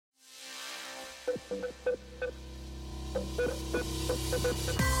Welcome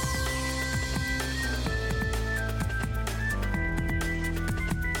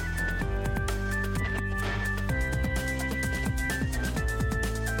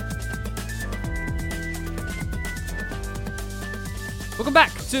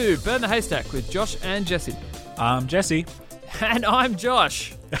back to Burn the Haystack with Josh and Jesse. I'm Jesse. And I'm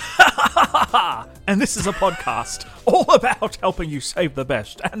Josh. And this is a podcast all about helping you save the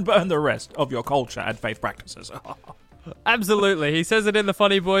best and burn the rest of your culture and faith practices. Absolutely. He says it in the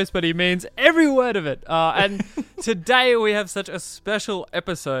funny voice, but he means every word of it. And today we have such a special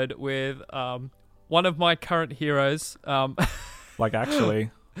episode with one of my current heroes. Like,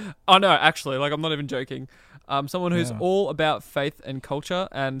 actually. Oh, no, actually. Like, I'm not even joking. Someone who's all about faith and culture.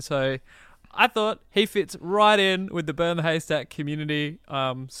 And so I thought he fits right in with the Burn the Haystack community.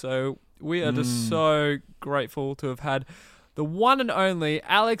 So we are just so grateful to have had the one and only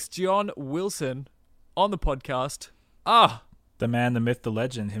Alex John Wilson on the podcast. The man, the myth, the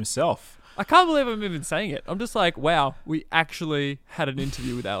legend himself. I can't believe I'm even saying it. I'm just like, wow, we actually had an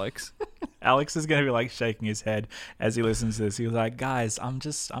interview with Alex. Alex is going to be like shaking his head as he listens to this. He was like, guys, I'm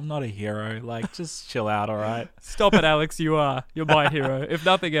not a hero. Like, just chill out, all right? Stop it, Alex. You're my hero, if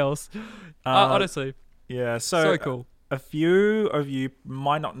nothing else. Honestly. Yeah, so cool. A few of you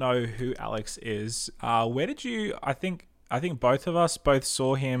might not know who Alex is. Where did you, I think both of us both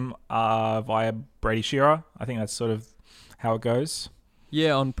saw him via Brady Shearer. I think that's sort of how it goes.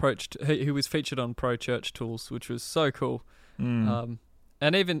 Yeah, on he was featured on Pro Church Tools, which was so cool. And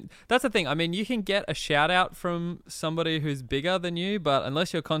even, that's the thing, I mean, you can get a shout out from somebody who's bigger than you, but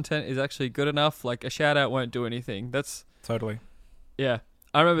unless your content is actually good enough, like a shout out won't do anything. That's totally. Yeah.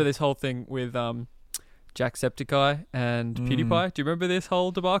 I remember this whole thing with Jacksepticeye and PewDiePie. Do you remember this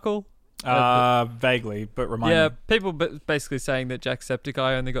whole debacle? Vaguely, but remind me. Yeah, people basically saying that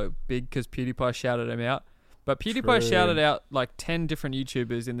Jacksepticeye only got big because PewDiePie shouted him out. But PewDiePie shouted out like 10 different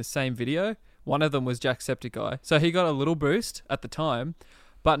YouTubers in the same video. One of them was Jacksepticeye. So he got a little boost at the time,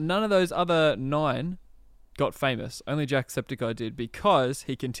 but none of those other 9 got famous. Only Jacksepticeye did because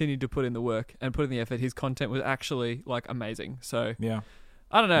he continued to put in the work and put in the effort. His content was actually like amazing. So yeah,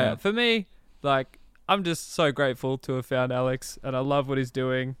 I don't know. Yeah. For me, like, I'm just so grateful to have found Alex and I love what he's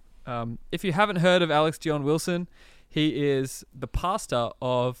doing. If you haven't heard of Alex John Wilson, he is the pastor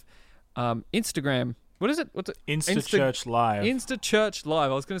of Instagram. What is it? What's it? Insta Church Live. Insta Church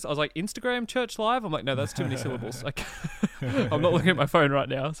Live. I was like Instagram Church Live. I'm like, no, that's too many syllables. Like, I'm not looking at my phone right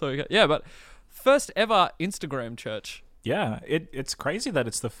now. So yeah, but first ever Instagram church. Yeah, it's crazy that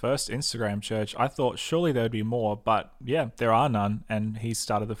it's the first Instagram church. I thought surely there would be more, but yeah, there are none, and he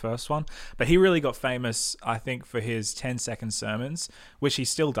started the first one. But he really got famous, I think, for his 10-second sermons, which he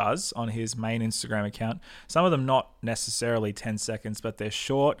still does on his main Instagram account. Some of them not necessarily 10 seconds, but they're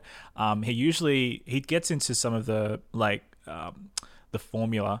short. He gets into some of the the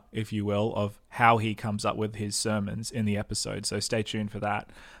formula, if you will, of how he comes up with his sermons in the episode. So stay tuned for that.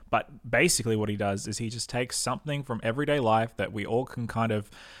 But basically what he does is he just takes something from everyday life that we all can kind of,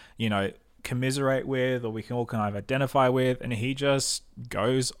 commiserate with, or we can all kind of identify with, and he just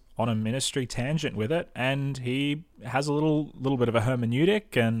goes on a ministry tangent with it, and he has a little bit of a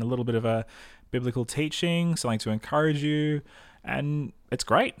hermeneutic and a little bit of a biblical teaching, something to encourage you, and it's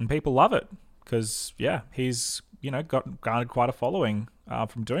great, and people love it because, yeah, he's garnered quite a following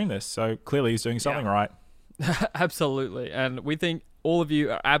from doing this. So clearly he's doing something right. Absolutely. And we think all of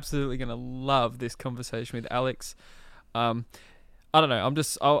you are absolutely going to love this conversation with Alex. I don't know.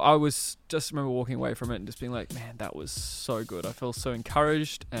 I was just remember walking away from it and just being like, man, that was so good. I felt so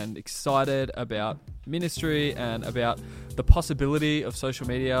encouraged and excited about ministry and about the possibility of social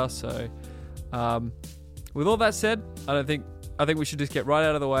media. So with all that said, I think we should just get right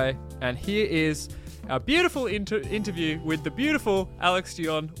out of the way. And here is our beautiful interview with the beautiful Alex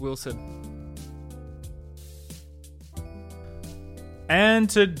John Wilson. And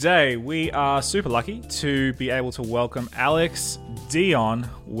today we are super lucky to be able to welcome Alex Dion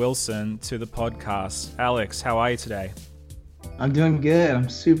Wilson to the podcast. Alex, how are you today? I'm doing good. I'm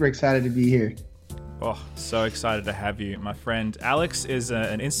super excited to be here. Oh, so excited to have you, my friend. Alex is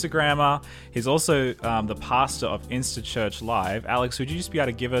an Instagrammer. He's also the pastor of Insta Church Live. Alex, would you just be able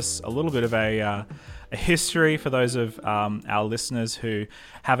to give us a little bit of a history for those of our listeners who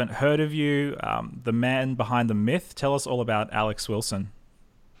haven't heard of you, the man behind the myth? Tell us all about Alex Wilson.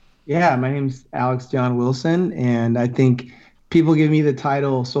 Yeah, my name's Alex John Wilson, and I think people give me the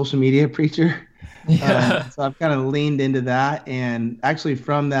title social media preacher. Yeah. So I've kind of leaned into that, and actually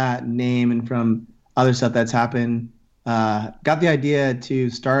from that name and from other stuff that's happened, got the idea to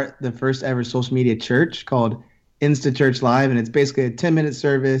start the first ever social media church called Insta Church Live, and it's basically a 10-minute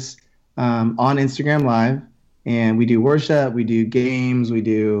service on Instagram Live, and we do worship, we do games, we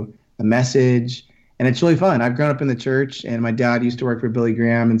do a message, and it's really fun. I've grown up in the church, and my dad used to work for Billy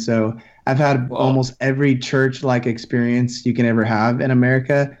Graham, and so I've had Wow. almost every church-like experience you can ever have in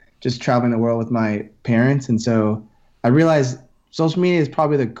America, just traveling the world with my parents. And so I realized social media is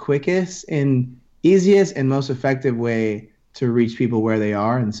probably the quickest and easiest and most effective way to reach people where they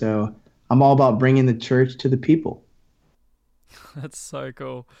are. And so I'm all about bringing the church to the people. That's so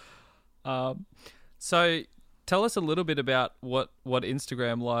cool. Um, so tell us a little bit about what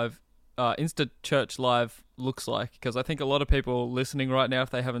Instagram Live, Insta Church Live looks like, because I think a lot of people listening right now, if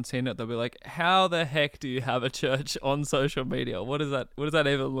they haven't seen it, they'll be like, "How the heck do you have a church on social media? What is that? What does that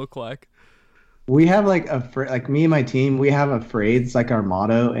even look like?" We have like like me and my team, we have a phrase, it's like our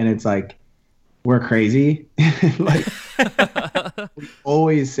motto, and it's like, we're crazy. Like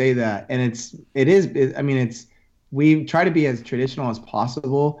always say that. And I mean, we try to be as traditional as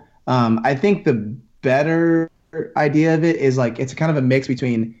possible. I think the better idea of it is like it's kind of a mix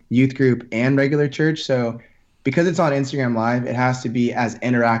between youth group and regular church. So because it's on Instagram Live, it has to be as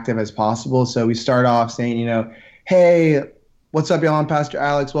interactive as possible. So we start off saying, hey, what's up, y'all? I'm Pastor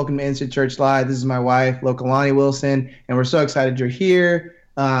Alex. Welcome to Instant Church Live. This is my wife, Lokalani Wilson, and we're so excited you're here.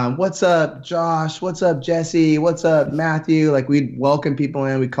 What's up, Josh? What's up, Jesse? What's up, Matthew? Like, we'd welcome people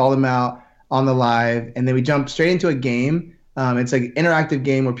in, we call them out on the live, and then we jump straight into a game. It's like an interactive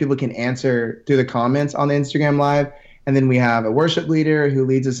game where people can answer through the comments on the Instagram Live. And then we have a worship leader who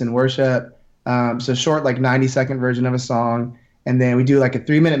leads us in worship. So short, like 90-second version of a song. And then we do like a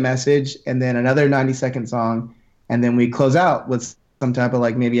 3-minute message and then another 90-second song. And then we close out with some type of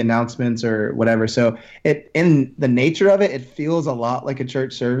like maybe announcements or whatever. So in the nature of it, it feels a lot like a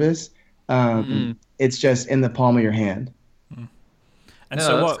church service. It's just in the palm of your hand. And Yeah,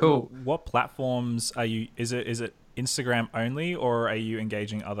 so that's cool. what platforms are you, is it Instagram only, or are you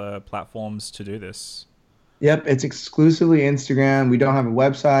engaging other platforms to do this? Yep, it's exclusively Instagram. We don't have a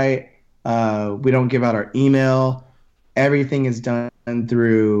website. We don't give out our email. Everything is done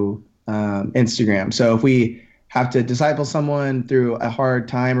through Instagram. So if we have to disciple someone through a hard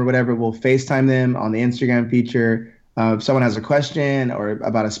time or whatever, we'll FaceTime them on the Instagram feature. If someone has a question or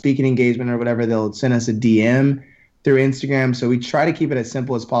about a speaking engagement or whatever, they'll send us a DM through Instagram. So we try to keep it as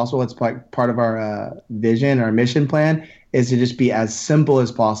simple as possible. It's part of our vision, our mission plan is to just be as simple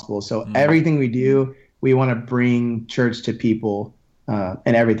as possible. So everything we do, we want to bring church to people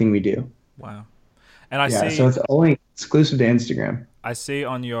in everything we do. Wow. And I see, so it's only exclusive to Instagram. I see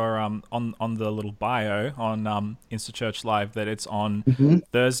on your on the little bio on Insta Church Live that it's on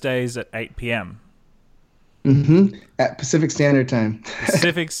Thursdays at 8 p.m. At Pacific Standard Time.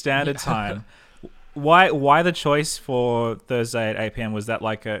 Pacific Standard Time. Why the choice for Thursday at 8 p.m.? Is there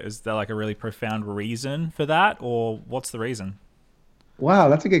like a really profound reason for that, or what's the reason? Wow,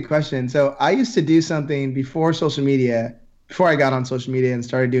 that's a good question. So I used to do something before social media, before I got on social media and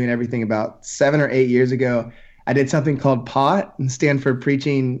started doing everything about 7 or 8 years ago. I did something called POT, and stand for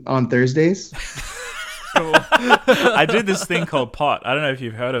Preaching on Thursdays. I did this thing called POT. I don't know if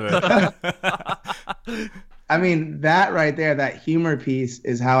you've heard of it. I mean, that right there, that humor piece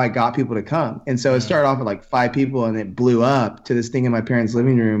is how I got people to come. And so it started off with like 5 people and it blew up to this thing in my parents'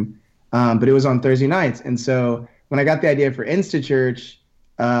 living room. But it was on Thursday nights. And so when I got the idea for InstaChurch,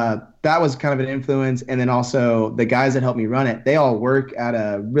 that was kind of an influence. And then also the guys that helped me run it, they all work at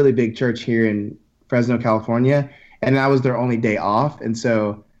a really big church here in Fresno, California. And that was their only day off. And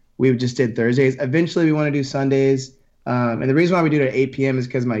so we just did Thursdays. Eventually we want to do Sundays. And the reason why we do it at 8 p.m. is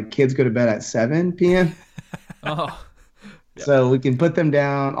because my kids go to bed at 7 p.m. Oh, So we can put them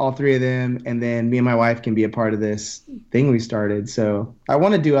down, all 3 of them, and then me and my wife can be a part of this thing we started. So I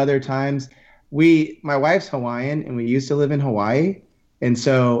want to do other times. My wife's Hawaiian, and we used to live in Hawaii. And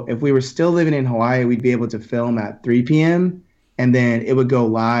so if we were still living in Hawaii, we'd be able to film at 3 p.m. and then it would go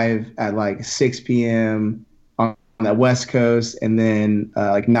live at like 6 p.m. on the West Coast, and then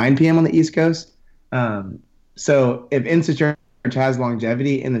like 9 p.m. on the East Coast. So if InstaChurch has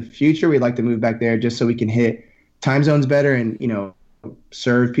longevity in the future, we'd like to move back there just so we can hit time zones better and,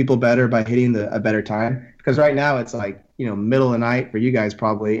 serve people better by hitting a better time. Because right now it's like, middle of the night for you guys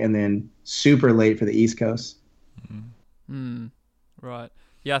probably, and then super late for the East Coast. right.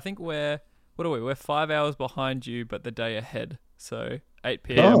 Yeah, I think what are we? We're 5 hours behind you, but the day ahead. So 8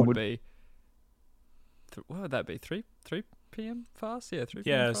 p.m. would be, what would that be? 3 p.m. fast? Yeah, 3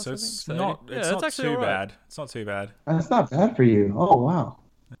 p.m. Yeah, fast, so I it's think. not Yeah, it's that's not actually too all right. bad. It's not too bad. That's not bad for you. Oh, wow.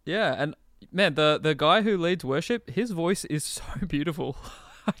 Yeah, and man, the guy who leads worship, his voice is so beautiful.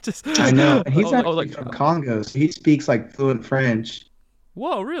 I know. And he's I was actually like, from Congo, so he speaks like fluent French.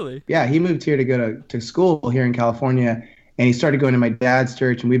 whoa, really? Yeah, he moved here to go to school here in California, and he started going to my dad's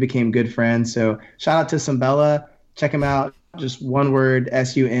church, and we became good friends. So shout out to Sumbella. Check him out. Just one word,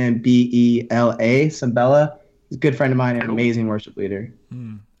 Sumbela. Sumbella. He's a good friend of mine and an amazing worship leader.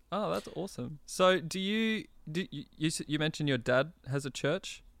 Oh, that's awesome. So you mentioned your dad has a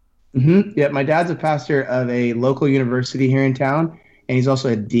church? Yeah, my dad's a pastor of a local university here in town, and he's also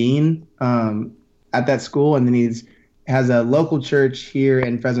a dean at that school. And then has a local church here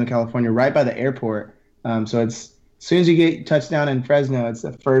in Fresno, California, right by the airport. So it's as soon as you get touchdown in Fresno, it's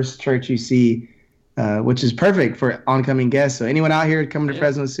the first church you see, which is perfect for oncoming guests. So anyone out here coming to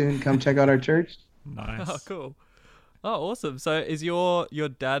Fresno soon, come check out our church. Nice. Oh, cool. Oh, awesome. So is your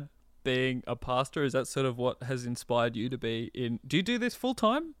dad being a pastor, is that sort of what has inspired you to be in? Do you do this full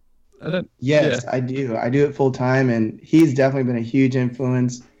time? Yes, I do. I do it full time, and he's definitely been a huge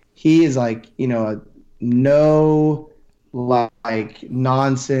influence. He is like, no like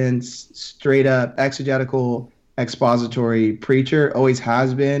nonsense, straight up exegetical expository preacher. Always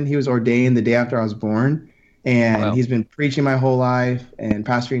has been. He was ordained the day after I was born, and he's been preaching my whole life and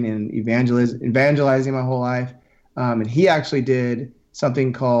pastoring and evangelizing my whole life. And he actually did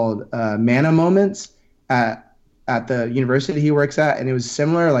something called Manna Moments at the university he works at, and it was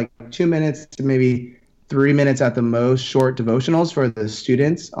similar, like 2 minutes to maybe 3 minutes at the most, short devotionals for the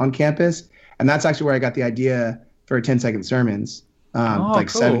students on campus. And that's actually where I got the idea for 10-second sermons, cool.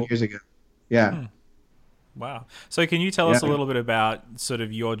 7 years ago. Yeah. Wow. So can you tell us a little bit about sort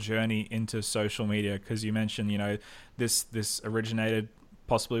of your journey into social media? Because you mentioned, this originated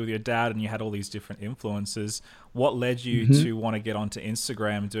possibly with your dad, and you had all these different influences. What led you to want to get onto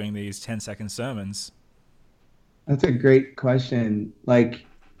Instagram doing these 10-second sermons? That's a great question. Like,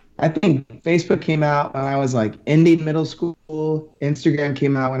 I think Facebook came out when I was like ending middle school. Instagram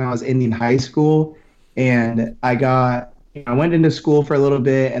came out when I was ending high school. And I went into school for a little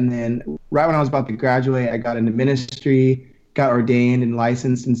bit. And then right when I was about to graduate, I got into ministry, got ordained and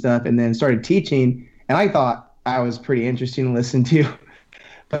licensed and stuff, and then started teaching. And I thought I was pretty interesting to listen to.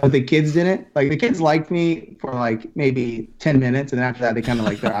 But the kids didn't. Like, the kids liked me for like maybe 10 minutes. And after that, they kind of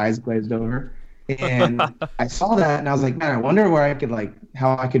like their eyes glazed over. And I saw that and I was like, man, I wonder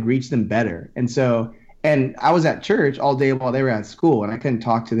how I could reach them better. And I was at church all day while they were at school, and I couldn't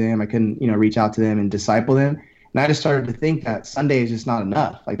talk to them. I couldn't, reach out to them and disciple them. And I just started to think that Sunday is just not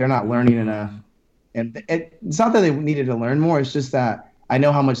enough. Like, they're not learning enough. And it's not that they needed to learn more. It's just that I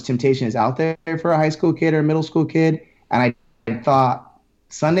know how much temptation is out there for a high school kid or a middle school kid. And I thought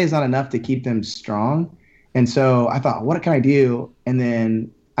Sunday's not enough to keep them strong. And so I thought, what can I do? And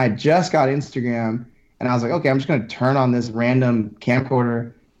then I just got Instagram, and I was like, okay, I'm just going to turn on this random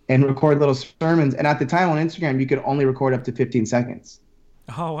camcorder and record little sermons. And at the time on Instagram, you could only record up to 15 seconds.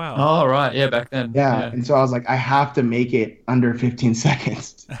 Oh, wow. Oh, right. Yeah, back then. Yeah. And so I was like, I have to make it under 15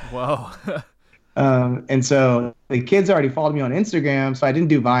 seconds. Wow. And so the kids already followed me on Instagram. So I didn't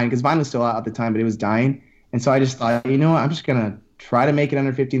do Vine because Vine was still out at the time, but it was dying. And so I just thought, what? I'm just going to try to make it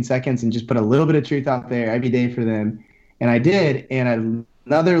under 15 seconds and just put a little bit of truth out there every day for them. And I did. And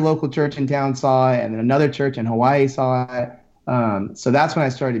another local church in town saw it, and then another church in Hawaii saw it. So that's when I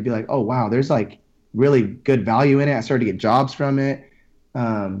started to be like, oh, wow, there's like really good value in it. I started to get jobs from it.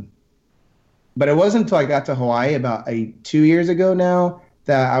 But it wasn't until I got to Hawaii about 2 years ago now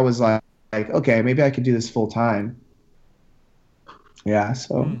that I was like, okay, maybe I could do this full time. Yeah.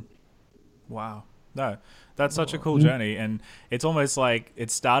 So. Wow. No, that's such a cool journey. And it's almost like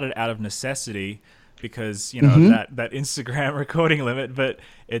it started out of necessity, because that Instagram recording limit, but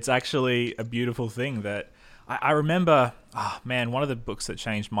it's actually a beautiful thing that I remember. One of the books that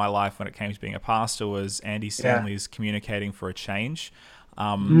changed my life when it came to being a pastor was Andy Stanley's Communicating for a Change.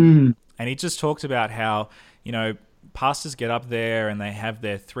 And he just talked about how, pastors get up there and they have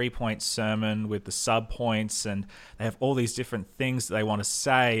their 3-point sermon with the sub points, and they have all these different things that they want to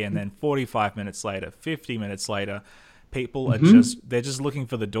say. And then 45 minutes later, 50 minutes later, people are just looking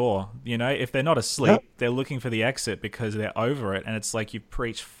for the door. If they're not asleep, they're looking for the exit because they're over it. And it's like you've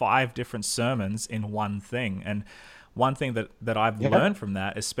preached 5 different sermons in one thing. And one thing that I've learned from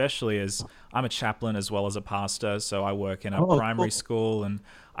that, especially as I'm a chaplain as well as a pastor, so I work in a primary school, and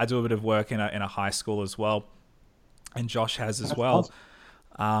I do a bit of work in a high school as well, and Josh has as well.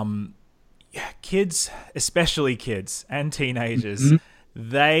 Kids, especially kids and teenagers,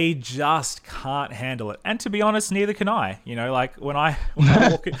 they just can't handle it. And to be honest, neither can I. Like when I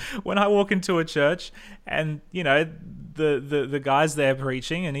walk into a church, and the guy's there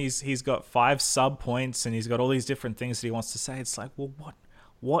preaching, and he's got 5 sub points, and he's got all these different things that he wants to say. It's like, well,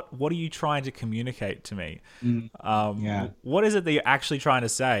 what are you trying to communicate to me? What is it that you're actually trying to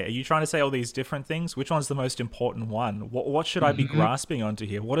say? Are you trying to say all these different things? Which one's the most important one? What should I be grasping onto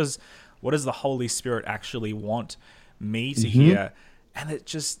here? What does the Holy Spirit actually want me to hear, and it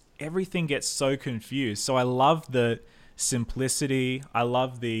just, everything gets so confused. So I love the simplicity. I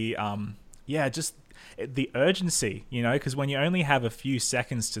love the just the urgency, because when you only have a few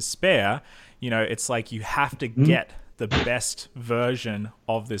seconds to spare, it's like you have to get the best version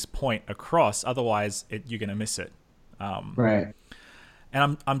of this point across, otherwise you're going to miss it. Right.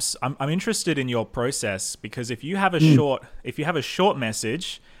 And I'm interested in your process, because if you have a short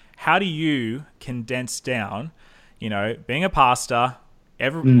message, how do you condense down, being a pastor,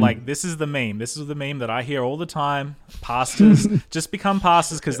 like this is the meme. This is the meme that I hear all the time. Pastors just become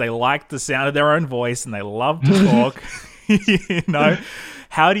pastors because they like the sound of their own voice and they love to talk.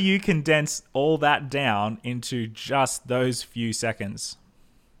 How do you condense all that down into just those few seconds?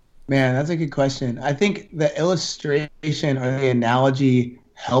 Man, that's a good question. I think the illustration or the analogy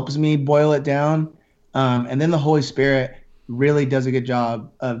helps me boil it down. And then the Holy Spirit really does a good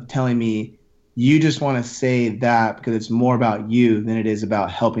job of telling me, you just want to say that because it's more about you than it is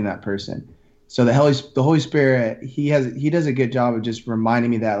about helping that person. So the Holy Spirit, he does a good job of just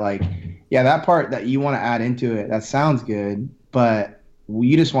reminding me that, like, yeah, that part that you want to add into it, that sounds good, but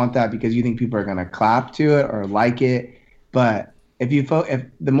you just want that because you think people are going to clap to it or like it. But if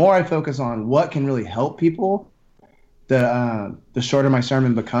the more I focus on what can really help people, the shorter my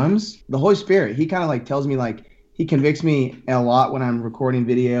sermon becomes. The Holy Spirit, he kind of like tells me, like, he convicts me a lot when I'm recording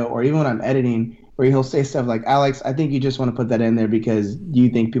video or even when I'm editing, where he'll say stuff like, Alex, I think you just want to put that in there because you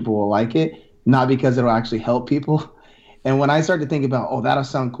think people will like it, not because it'll actually help people. And when I start to think about, oh, that'll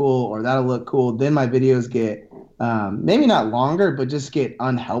sound cool or that'll look cool, then my videos get maybe not longer, but just get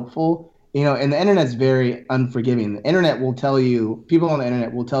unhelpful. And the internet's very unforgiving. The internet will tell you, people on the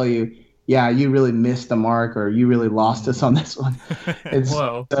internet will tell you, yeah, you really missed the mark, or you really lost us on this one.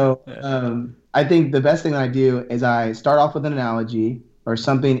 I think the best thing that I do is I start off with an analogy or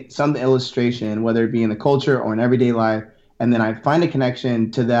some illustration, whether it be in the culture or in everyday life, and then I find a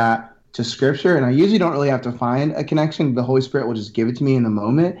connection to scripture. And I usually don't really have to find a connection. The Holy Spirit will just give it to me in the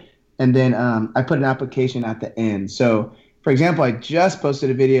moment. And then I put an application at the end. So, for example, I just posted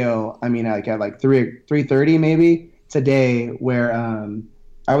a video, at like 3:30 maybe today, where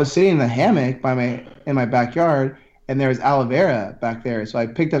I was sitting in the hammock in my backyard, and there was aloe vera back there. So I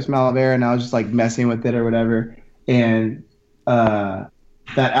picked up some aloe vera and I was just like messing with it or whatever. And that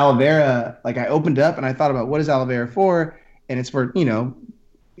aloe vera, like, I opened it up and I thought about, what is aloe vera for? And it's for,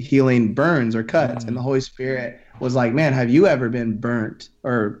 healing burns or cuts. And the Holy Spirit was like, man, have you ever been burnt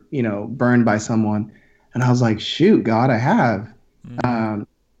or, burned by someone? And I was like, shoot, God, I have.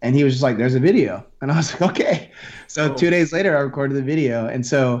 And he was just like, there's a video. And I was like, okay. So 2 days later, I recorded the video. And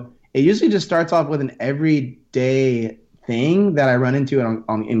so it usually just starts off with an everyday thing that I run into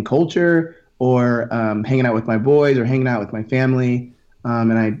in culture, or hanging out with my boys or hanging out with my family.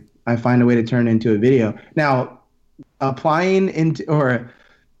 And I find a way to turn it into a video. Now, applying into or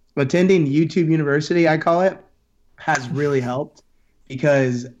attending YouTube University, I call it, has really helped,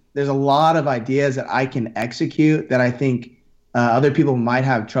 because there's a lot of ideas that I can execute that I think other people might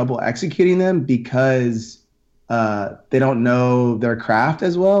have trouble executing them because they don't know their craft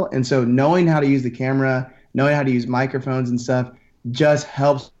as well. And so knowing how to use the camera, knowing how to use microphones and stuff just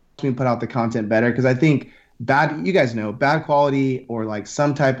helps me put out the content better. Because I think bad quality or like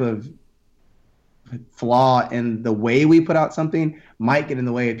some type of flaw in the way we put out something might get in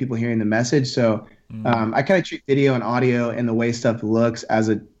the way of people hearing the message. So I kind of treat video and audio and the way stuff looks as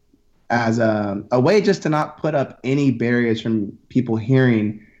a way just to not put up any barriers from people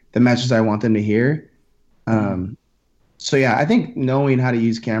hearing the message I want them to hear. So yeah, I think knowing how to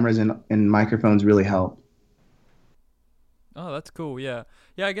use cameras and microphones really help. Oh, that's cool. Yeah.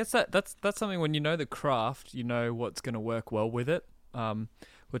 Yeah, I guess that's something, when you know the craft, you know what's going to work well with it,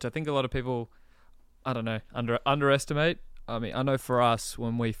 which I think a lot of people, I don't know, underestimate. I mean, I know for us,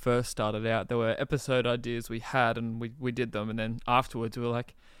 when we first started out, there were episode ideas we had and we did them, and then afterwards we were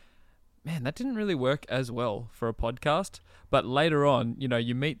like, man, that didn't really work as well for a podcast. But later on,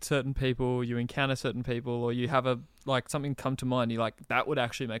 you meet certain people, you encounter certain people, or you have something come to mind. You're like, that would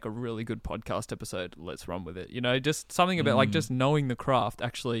actually make a really good podcast episode. Let's run with it. Just something about like just knowing the craft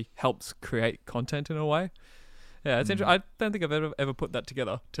actually helps create content in a way. Yeah, it's interesting. I don't think I've ever put that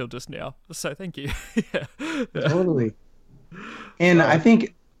together till just now. So thank you. Yeah. Totally. And I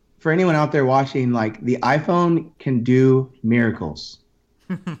think for anyone out there watching, like, the iPhone can do miracles.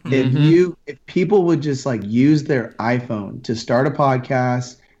 If people would just like use their iPhone to start a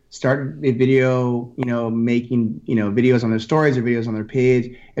podcast, start a video, making, videos on their stories or videos on their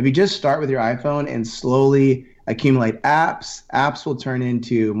page. If you just start with your iPhone and slowly accumulate apps will turn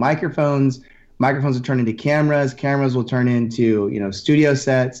into microphones will turn into cameras will turn into, studio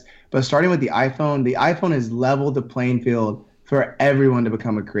sets. But starting with the iPhone has leveled the playing field for everyone to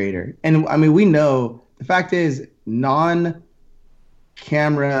become a creator. And I mean, we know the fact is non-camera,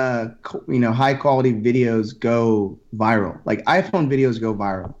 high quality videos go viral. Like iPhone videos go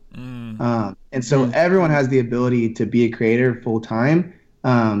viral. And so everyone has the ability to be a creator full time.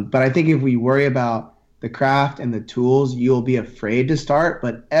 But I think if we worry about the craft and the tools, you'll be afraid to start.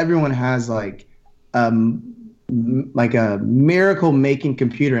 But everyone has like a miracle making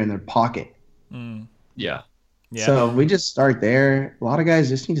computer in their pocket. Yeah. So we just start there. A lot of guys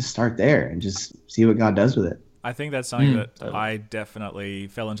just need to start there and just see what God does with it. I think that's something that I definitely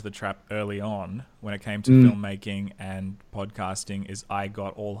fell into the trap early on when it came to filmmaking and podcasting. Is I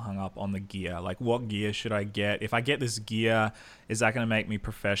got all hung up on the gear. Like, what gear should I get? If I get this gear, is that going to make me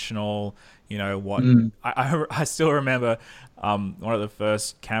professional? You know what? I still remember one of the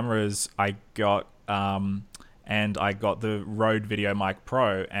first cameras I got. And I got the Rode VideoMic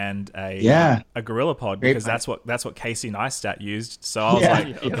Pro and a GorillaPod because that's what Casey Neistat used. So I was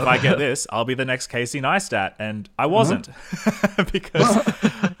like, if I get this, I'll be the next Casey Neistat, and I wasn't because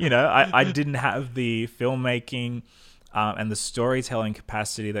I didn't have the filmmaking and the storytelling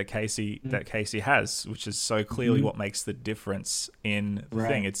capacity that Casey has, which is so clearly what makes the difference in the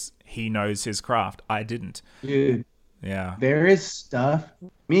thing. It's he knows his craft. I didn't. Dude, yeah, there is stuff.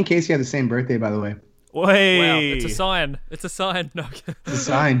 Me and Casey have the same birthday, by the way. Way. Wow, it's a sign. It's a sign. No. It's a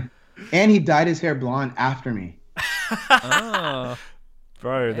sign. And he dyed his hair blonde after me. Oh.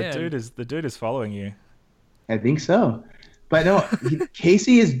 Bro, the dude is following you. I think so. But no,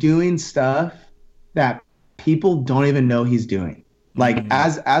 Casey is doing stuff that people don't even know he's doing. Like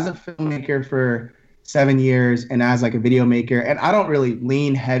as a filmmaker for 7 years and as like a video maker, and I don't really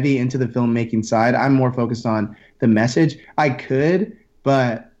lean heavy into the filmmaking side. I'm more focused on the message. I could,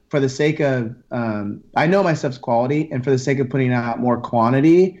 but for the sake of, I know my stuff's quality, and for the sake of putting out more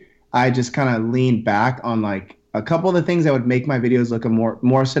quantity, I just kind of lean back on like a couple of the things that would make my videos look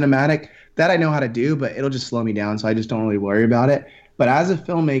more cinematic. That I know how to do, but it'll just slow me down, so I just don't really worry about it. But as a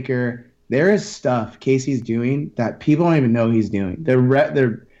filmmaker, there is stuff Casey's doing that people don't even know he's doing.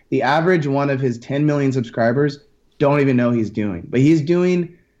 The average one of his 10 million subscribers don't even know he's doing. But he's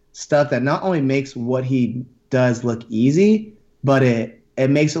doing stuff that not only makes what he does look easy, but it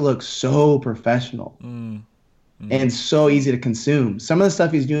makes it look so professional and so easy to consume. Some of the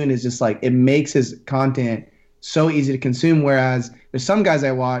stuff he's doing is just like, it makes his content so easy to consume. Whereas there's some guys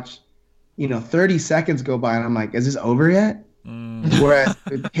I watch, 30 seconds go by and I'm like, is this over yet? Whereas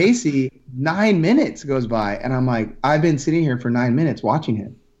with Casey, 9 minutes goes by and I'm like, I've been sitting here for 9 minutes watching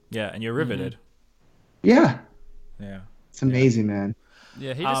him. Yeah. And you're riveted. Yeah. Yeah. It's amazing, man.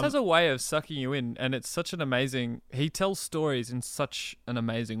 Yeah, he just has a way of sucking you in, and it's such an amazing... He tells stories in such an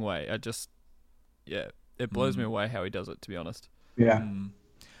amazing way. It blows me away how he does it, to be honest. Yeah.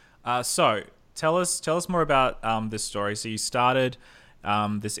 So, tell us more about this story. So you started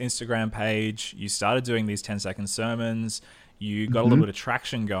this Instagram page, you started doing these 10-second sermons, you got a little bit of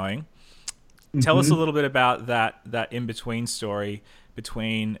traction going. Tell us a little bit about that in-between story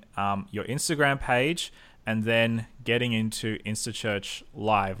between your Instagram page and then getting into InstaChurch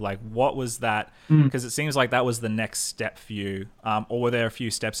Live. Like, what was that? Because it seems like that was the next step for you. Or were there a few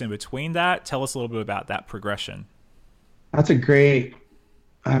steps in between that? Tell us a little bit about that progression. I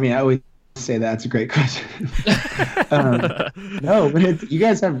always say that's a great question. No, but you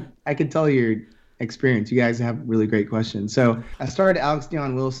guys have, I can tell your experience. You guys have really great questions. So I started Alex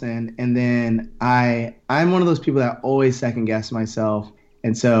Dion Wilson, and then I'm one of those people that always second guess myself.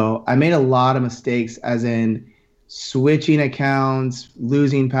 And so I made a lot of mistakes, as in switching accounts,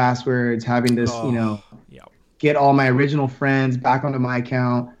 losing passwords, having to, get all my original friends back onto my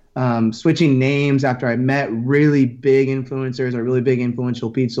account, switching names after I met really big influencers or really big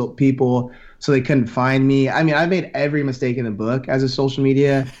influential people so they couldn't find me. I mean, I made every mistake in the book as a social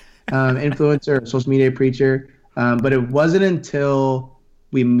media influencer, social media preacher. But it wasn't until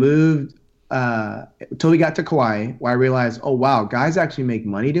we moved until we got to Kauai, where I realized, oh wow, guys actually make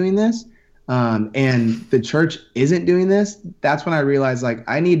money doing this, and the church isn't doing this. That's when I realized, like,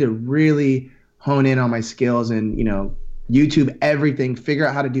 I need to really hone in on my skills and YouTube everything, figure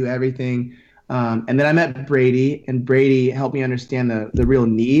out how to do everything. And then I met Brady, and Brady helped me understand the real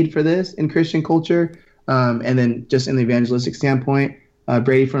need for this in Christian culture, and then just in the evangelistic standpoint.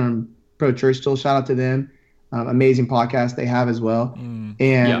 Brady from Pro Church Still, shout out to them, amazing podcast they have as well.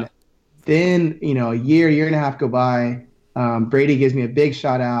 Then, a year and a half go by. Brady gives me a big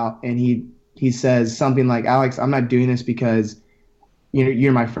shout out, and he says something like, Alex, I'm not doing this because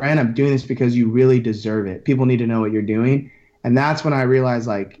you're my friend. I'm doing this because you really deserve it. People need to know what you're doing. And that's when I realized,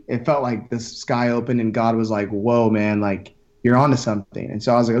 like, it felt like the sky opened and God was like, whoa, man, like, you're onto something. And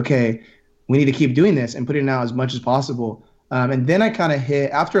so I was like, okay, we need to keep doing this and putting it out as much as possible. And then I kind of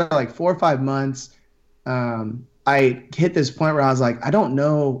hit, after like 4 or 5 months, I hit this point where I was like, I don't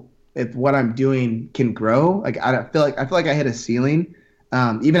know if what I'm doing can grow. Like I feel like I hit a ceiling.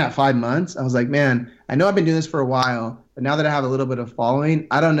 Even at 5 months, I was like, man, I know I've been doing this for a while, but now that I have a little bit of following,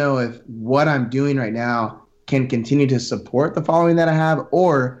 I don't know if what I'm doing right now can continue to support the following that I have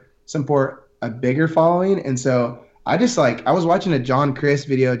or support a bigger following. And so I just like, I was watching a John Chris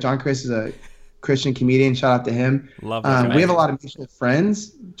video. John Chris is a Christian comedian. Shout out to him. Love that. We have a lot of mutual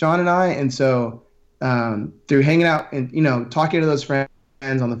friends, John and I. And so through hanging out and, talking to those friends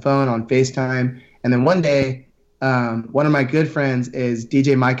on the phone, on FaceTime. And then one day, one of my good friends is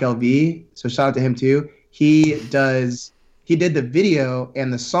DJ Mike LV. So shout out to him too. He did the video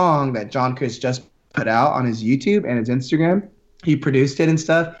and the song that John Chris just put out on his YouTube and his Instagram. He produced it and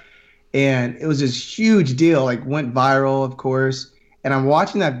stuff. And it was this huge deal, like went viral, of course. And I'm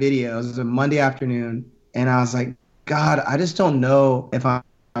watching that video. It was a Monday afternoon. And I was like, God, I just don't know if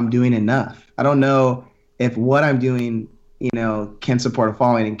I'm doing enough. I don't know if what I'm doing, can support a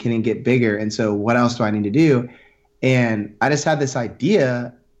following and can get bigger. And so what else do I need to do? And I just had this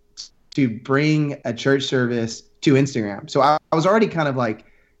idea to bring a church service to Instagram. So I was already kind of like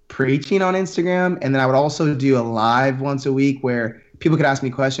preaching on Instagram. And then I would also do a live once a week where people could ask me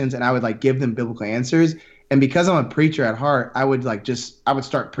questions and I would like give them biblical answers. And because I'm a preacher at heart, I would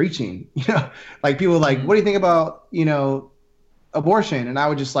start preaching, like people were like, what do you think about, abortion? And I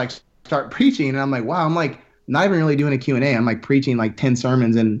would just like start preaching. And I'm like, wow, I'm like not even really doing a Q&A. I'm like preaching like 10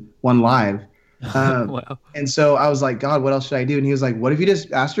 sermons in one live. Wow. And so I was like, God, what else should I do? And he was like, what if you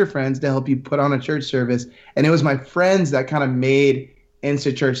just asked your friends to help you put on a church service? And it was my friends that kind of made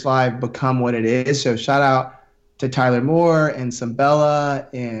Insta Church Live become what it is. So shout out to Tyler Moore and Sambella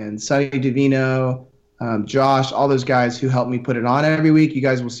and Sonny Divino, Josh, all those guys who helped me put it on every week. You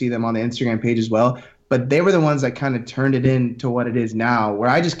guys will see them on the Instagram page as well. But they were the ones that kind of turned it into what it is now, where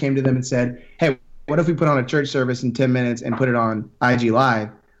I just came to them and said, hey, what if we put on a church service in 10 minutes and put it on IG Live?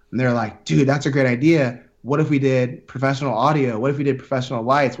 And they're like, dude, that's a great idea. What if we did professional audio? What if we did professional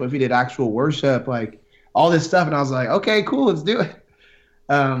lights? What if we did actual worship? Like all this stuff. And I was like, okay, cool, let's do it.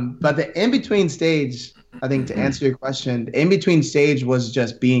 But the in-between stage, I think to answer your question, the in-between stage was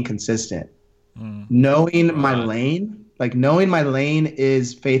just being consistent. Knowing my lane, knowing my lane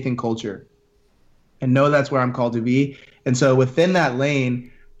is faith and culture. And know that's where I'm called to be. And so within that lane,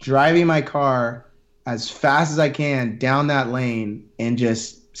 driving my car as fast as I can down that lane and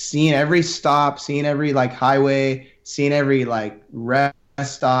just seeing every stop, seeing every highway, seeing every rest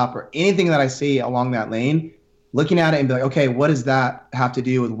stop or anything that I see along that lane, looking at it and be like, okay, what does that have to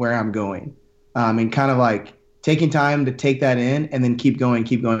do with where I'm going? And kind of taking time to take that in and then keep going.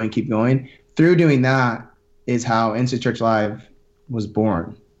 Through doing that is how Insta Church Live was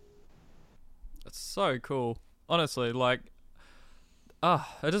born. That's so cool. Honestly, it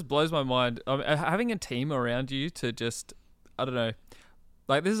just blows my mind. Having a team around you to just, I don't know,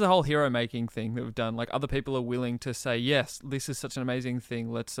 this is a whole hero making thing that we've done. Other people are willing to say, yes, this is such an amazing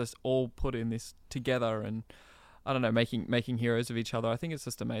thing. Let's just all put in this together and, I don't know, making heroes of each other. I think it's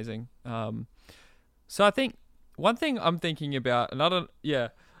just amazing. So I think one thing I'm thinking about, and I don't,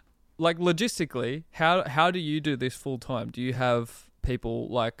 logistically, how do you do this full time? Do you have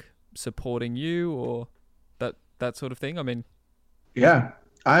people supporting you or that sort of thing? I mean, yeah,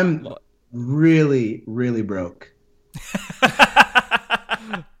 I'm really, really broke.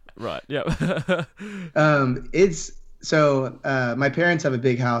 Right. Yeah. My parents have a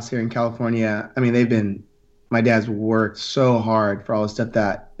big house here in California. I mean, my dad's worked so hard for all the stuff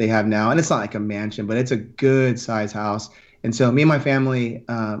that they have now. And it's not like a mansion, but it's a good size house. And so me and my family,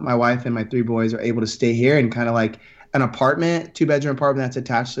 my wife and my 3 boys are able to stay here in kind of like an apartment, 2-bedroom apartment that's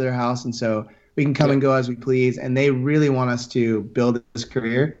attached to their house. And so we can come and go as we please. And they really want us to build this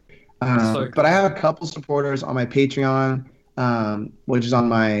career. But I have a couple supporters on my Patreon, which is on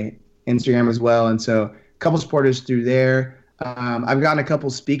my Instagram as well. And so a couple supporters through there. I've gotten a couple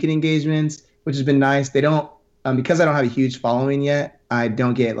speaking engagements, which has been nice. They don't, because I don't have a huge following yet, I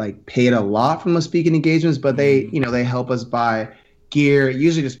don't get paid a lot from those speaking engagements, but they help us buy gear. It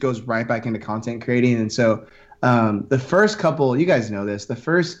usually just goes right back into content creating. And so the first couple, you guys know this, the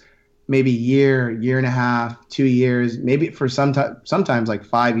first maybe year and a half, 2 years, maybe for sometimes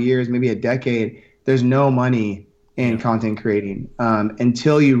 5 years, maybe a decade, there's no money in content creating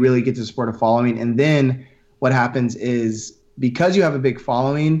until you really get to support a following. And then what happens is, because you have a big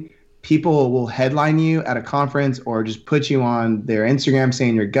following, people will headline you at a conference or just put you on their Instagram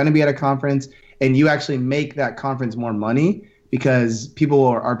saying you're going to be at a conference, and you actually make that conference more money because people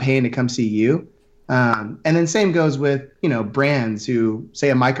are paying to come see you. And then same goes with, brands who say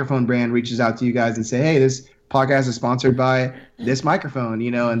a microphone brand reaches out to you guys and say, hey, this podcast is sponsored by this microphone,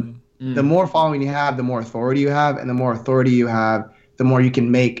 and the more following you have, the more authority you have, and the more authority you have, the more you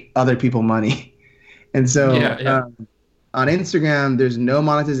can make other people money. And so on Instagram, there's no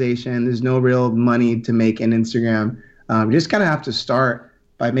monetization. There's no real money to make in Instagram. You just kind of have to start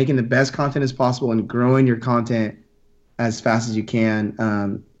by making the best content as possible and growing your content as fast as you can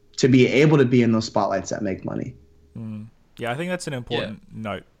to be able to be in those spotlights that make money. Yeah, I think that's an important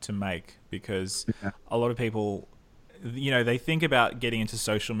note to make, because a lot of people, they think about getting into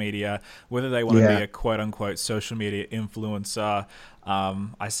social media, whether they want to be a quote unquote social media influencer.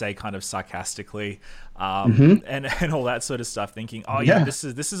 I say kind of sarcastically, and all that sort of stuff, thinking, this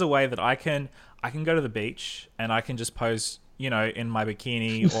is a way that I can go to the beach and I can just pose, in my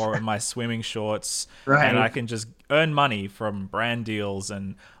bikini or in my swimming shorts, and I can just earn money from brand deals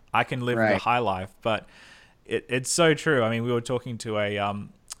and I can live the high life. But it's so true. I mean, we were talking to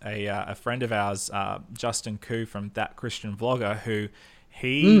a friend of ours, Justin Koo from That Christian Vlogger, who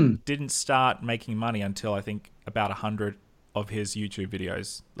he didn't start making money until I think about 100 of his YouTube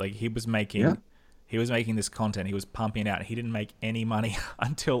videos. Like he was making this content, he was pumping out. He didn't make any money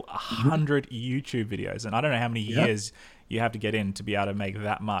until 100 YouTube videos, and I don't know how many years you have to get in to be able to make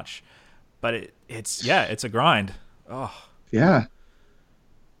that much. But it's a grind. Oh yeah,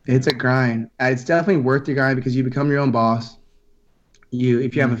 it's a grind. It's definitely worth the grind because you become your own boss.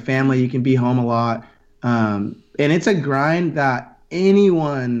 If you have a family, you can be home a lot. And it's a grind that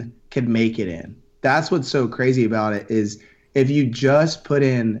anyone could make it in. That's what's so crazy about it, is if you just put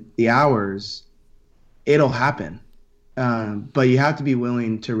in the hours, it'll happen. But you have to be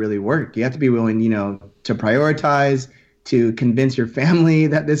willing to really work. You have to be willing, to prioritize, to convince your family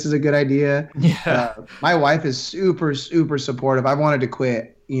that this is a good idea. Yeah. My wife is super, super supportive. I wanted to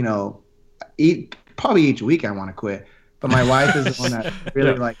quit, probably each week I want to quit. But my wife is the one that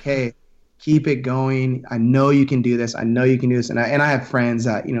really like, hey, keep it going. I know you can do this. I know you can do this. And I have friends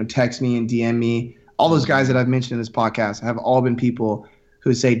that, text me and DM me. All those guys that I've mentioned in this podcast have all been people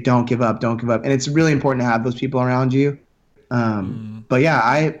who say, don't give up, don't give up. And it's really important to have those people around you. But yeah,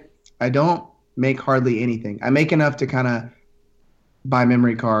 I don't make hardly anything. I make enough to kind of buy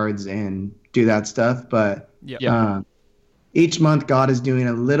memory cards and do that stuff. But each month God is doing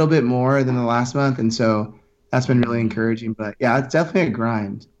a little bit more than the last month. And so that's been really encouraging. But yeah, it's definitely a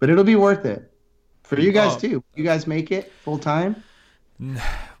grind, but it'll be worth it for you guys too. You guys make it full time?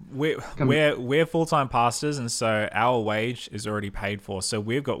 We're full-time pastors, and so our wage is already paid for. So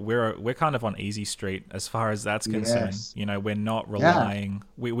we're kind of on easy street as far as that's concerned. Yes. We're not relying.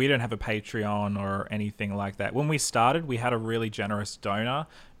 We don't have a Patreon or anything like that. When we started, we had a really generous donor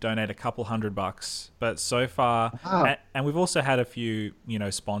donate a couple $100, but so far, and we've also had a few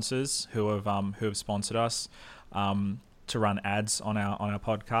sponsors who have sponsored us to run ads on our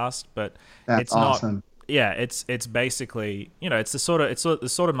podcast. But it's awesome. Not. Yeah, it's basically, it's the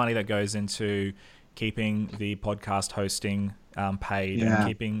sort of money that goes into keeping the podcast hosting paid and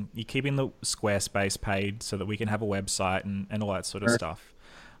keeping the Squarespace paid so that we can have a website and all that sort of stuff.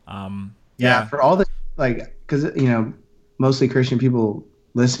 For all the because mostly Christian people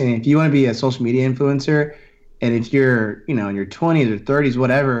listening, if you want to be a social media influencer, and if you're in your 20s or 30s,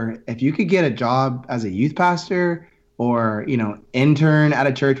 whatever, if you could get a job as a youth pastor or intern at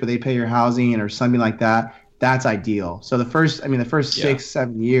a church where they pay your housing or something like that, that's ideal. So the first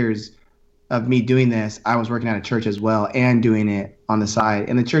 6-7 years of me doing this, I was working at a church as well and doing it on the side,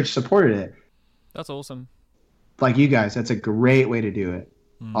 and the church supported it. That's awesome. Like you guys, that's a great way to do it.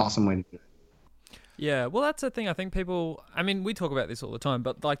 Awesome way to do it. Yeah, well, that's the thing. I think people, we talk about this all the time,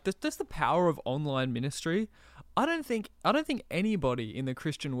 but just the power of online ministry. I don't think anybody in the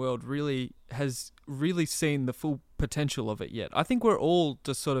Christian world really has seen the full potential of it yet. I think we're all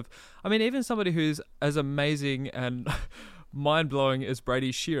just sort of, even somebody who's as amazing and mind-blowing as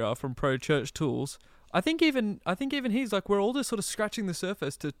Brady Shearer from Pro Church Tools, I think even he's like, we're all just sort of scratching the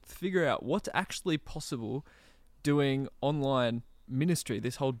surface to figure out what's actually possible doing online ministry,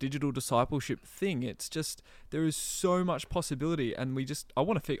 this whole digital discipleship thing. It's just, there is so much possibility, and I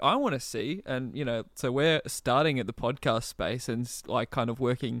want to see, and so we're starting at the podcast space and kind of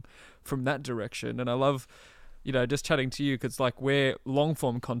working from that direction. And I love just chatting to you, because we're long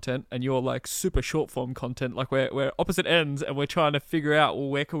form content and you're super short form content. We're opposite ends, and we're trying to figure out, well,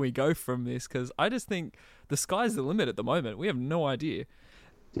 where can we go from this? Because I just think the sky's the limit at the moment. We have no idea.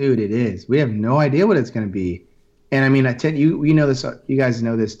 Dude, it is. We have no idea what it's going to be. And I tell you, this. You guys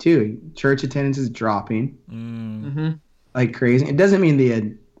know this too. Church attendance is dropping like crazy. It doesn't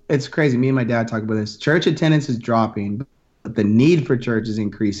mean it's crazy. Me and my dad talk about this. Church attendance is dropping, the need for church is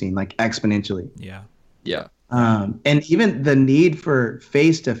increasing like exponentially. Yeah. Yeah. And even the need for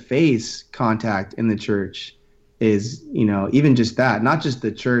face-to-face contact in the church is, even just that, not just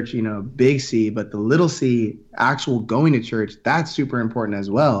the church, big C, but the little C, actual going to church, that's super important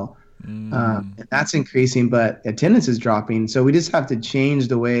as well. And that's increasing, but attendance is dropping. So we just have to change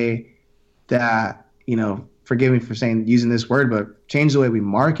the way that, forgive me for using this word, but change the way we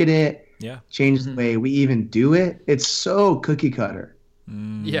market it. Yeah. Change the way we even do it. It's so cookie cutter.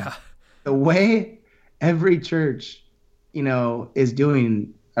 Yeah. The way every church, is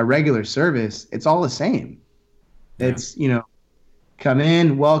doing a regular service, it's all the same. Yeah. It's, come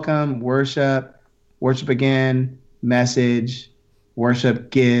in, welcome, worship again, message, worship,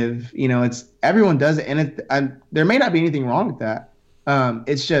 give. It's everyone does it, and there may not be anything wrong with that.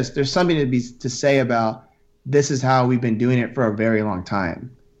 It's just there's something to say about this is how we've been doing it for a very long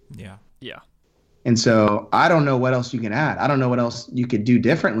time. Yeah. Yeah. And so I don't know what else you can add. I don't know what else you could do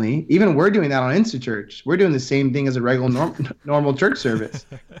differently. Even we're doing that on InstaChurch. We're doing the same thing as a regular normal church service.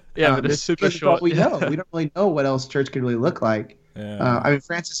 Yeah, but it's super short. What we know. We don't really know what else church could really look like. Yeah.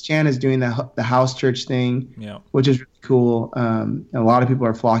 Francis Chan is doing the house church thing, Yeah. which is really cool. A lot of people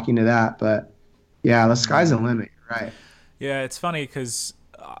are flocking to that. But yeah, the sky's the limit. Right. Yeah, it's funny because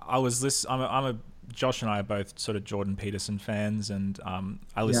I was listening. Josh and I are both sort of Jordan Peterson fans, and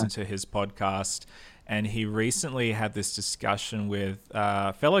I listened to his podcast, and he recently had this discussion with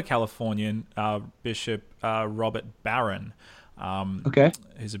fellow Californian Bishop Robert Barron,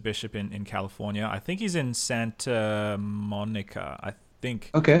 who's a bishop in California. I think he's in Santa Monica, I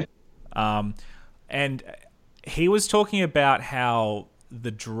think. Okay. And he was talking about how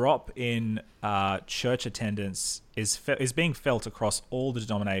the drop in church attendance is being felt across all the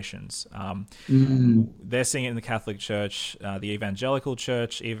denominations. They're seeing it in the Catholic Church, the Evangelical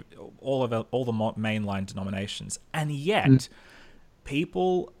Church, all the mainline denominations, and yet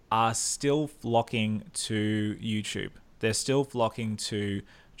people are still flocking to YouTube. They're still flocking to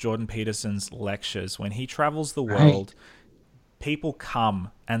Jordan Peterson's lectures. When he travels the world, people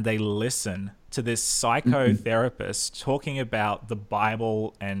come and they listen to this psychotherapist talking about the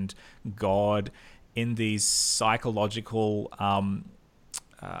Bible and God in these psychological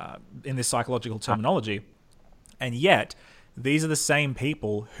terminology, and yet these are the same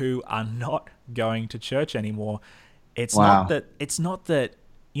people who are not going to church anymore. It's not that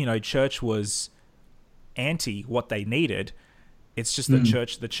church was anti what they needed. It's just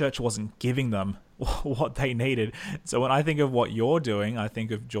the church wasn't giving them what they needed. So when I think of what you're doing, I think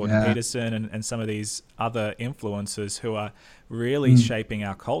of Jordan Peterson and some of these other influencers who are really shaping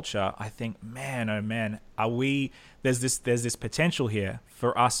our culture. I think, man, oh man, there's this potential here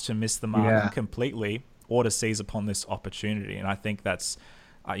for us to miss the mark completely, or to seize upon this opportunity. And I think that's,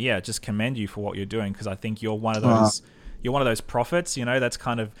 just commend you for what you're doing, because I think you're one of those. You're one of those prophets, that's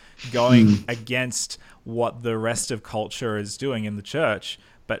kind of going against what the rest of culture is doing in the church,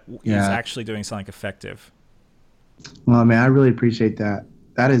 but is actually doing something effective. Well, man, I really appreciate that.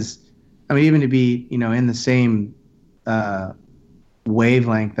 That is, even to be, in the same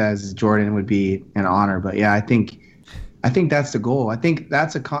wavelength as Jordan would be an honor. But yeah, I think that's the goal. I think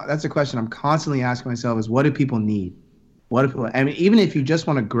that's a question I'm constantly asking myself is, what do people need? Even if you just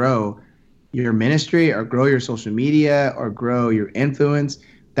want to grow your ministry or grow your social media or grow your influence,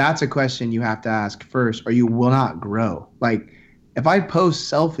 that's a question you have to ask first, or you will not grow. Like, if I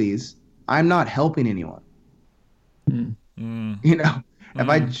post selfies, I'm not helping anyone. If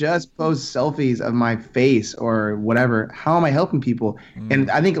I just post selfies of my face or whatever, how am I helping people?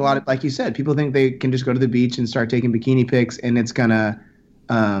 And I think a lot of, like you said, people think they can just go to the beach and start taking bikini pics and it's gonna,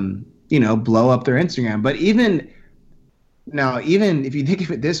 blow up their Instagram. But even if you think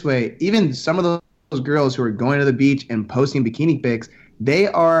of it this way, even some of those girls who are going to the beach and posting bikini pics, they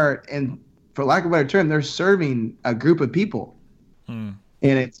are, and for lack of a better term, they're serving a group of people. And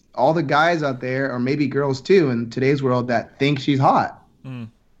it's all the guys out there, or maybe girls too, in today's world that think she's hot.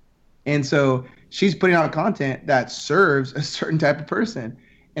 And so she's putting out content that serves a certain type of person.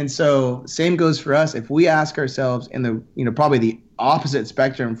 And so same goes for us. If we ask ourselves in the, probably the opposite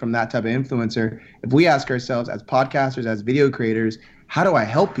spectrum from that type of influencer, if we ask ourselves as podcasters, as video creators, how do I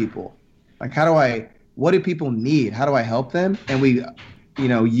help people? Like, what do people need? How do I help them? And we,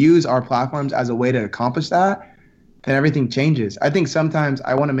 use our platforms as a way to accomplish that, then everything changes. I think sometimes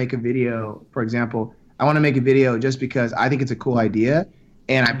I want to make a video, for example, just because I think it's a cool idea,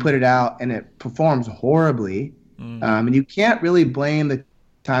 and I put it out and it performs horribly. And you can't really blame the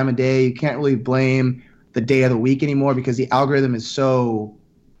time of day. You can't really blame the day of the week anymore, because the algorithm is so,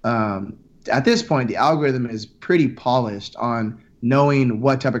 at this point, the algorithm is pretty polished on knowing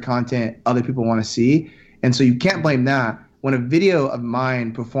what type of content other people want to see. And so you can't blame that. when a video of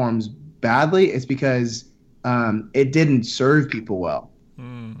mine performs badly, it's because it didn't serve people well.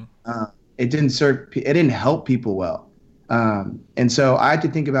 It didn't help people well. And so I had to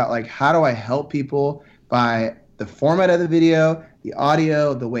think about, like, how do I help people by the format of the video, the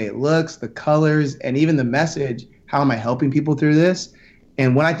audio, the way it looks, the colors, and even the message. How am I helping people through this?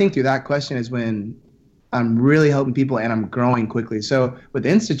 And when I think through that question is when I'm really helping people and I'm growing quickly. So with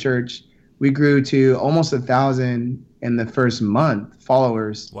InstaChurch, we grew to almost 1,000 in the first month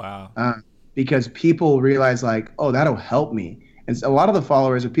followers. Wow. Because people realize, like, oh, that'll help me. And so a lot of the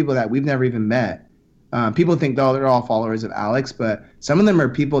followers are people that we've never even met. People think, oh, they're all followers of Alex, but some of them are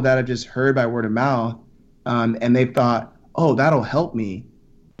people that have just heard by word of mouth, and they've thought, oh, that'll help me.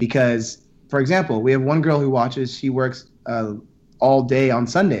 Because, for example, we have one girl who watches, she works all day on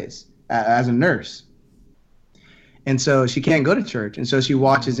Sundays as a nurse. And so she can't go to church. And so she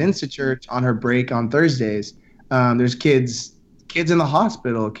watches InstaChurch on her break on Thursdays. There's kids in the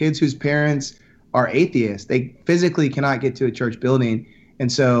hospital, kids whose parents are atheists. They physically cannot get to a church building.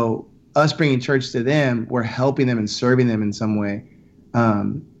 And so us bringing church to them, we're helping them and serving them in some way.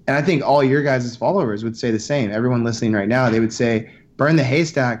 And I think all your guys' followers would say the same. Everyone listening right now, they would say, Burn the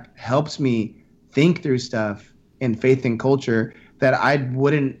Haystack helps me think through stuff in faith and culture that I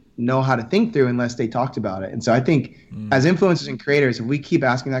wouldn't know how to think through unless they talked about it. And so I think as influencers and creators, if we keep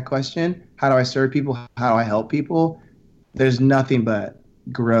asking that question, how do I serve people? How do I help people? There's nothing but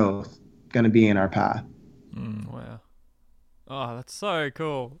growth going to be in our path. Wow. Oh, that's so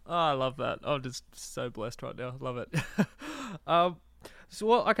cool. Oh, I love that. I'm just so blessed right now. Love it.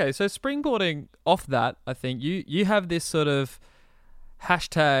 So springboarding off that, I think you have this sort of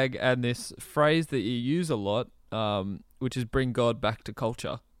hashtag and this phrase that you use a lot, which is bring God back to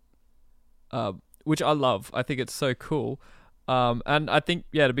culture, which I love. I think it's so cool. And I think,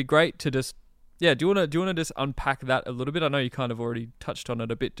 it'd be great to just, do you want to just unpack that a little bit? I know you kind of already touched on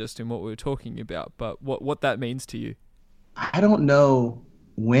it a bit just in what we were talking about, but what that means to you. I don't know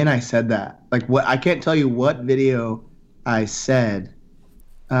when I said that. Like, I can't tell you what video I said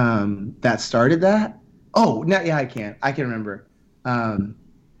that started that. Oh, no, yeah, I can remember.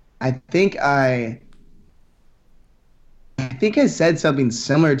 I think I said something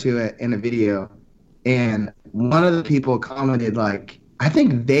similar to it in a video, and one of the people commented, like, I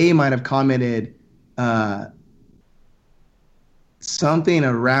think they might have commented something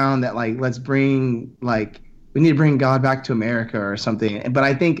around that, like, we need to bring God back to America or something. But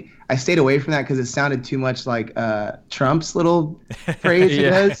I think I stayed away from that because it sounded too much like Trump's little phrase he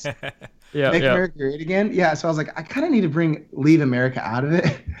does. Make America great again. Yeah, so I was like, I kind of need to leave America out of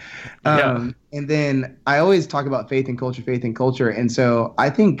it. And then I always talk about faith and culture. And so I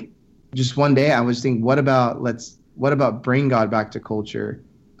think just one day I was thinking, what about bring God back to culture?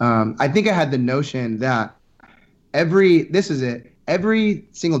 I think I had the notion that every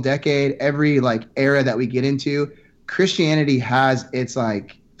single decade, every like era that we get into, Christianity has its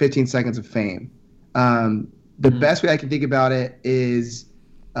like 15 seconds of fame. The best way I can think about it is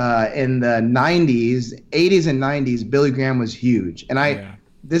in the 80s and 90s, Billy Graham was huge. And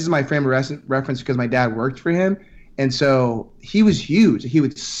this is my frame of reference because my dad worked for him. And so he was huge. He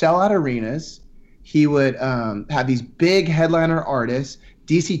would sell out arenas. He would have these big headliner artists.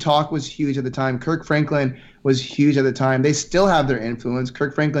 DC Talk was huge at the time. Kirk Franklin was huge at the time. They still have their influence.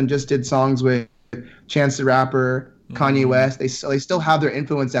 Kirk Franklin just did songs with Chance the Rapper, Kanye West. They still have their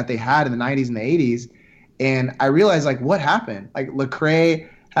influence that they had in the 90s and the 80s. And I realized, like, what happened? Like, Lecrae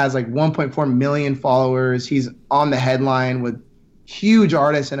has like 1.4 million followers. He's on the headline with huge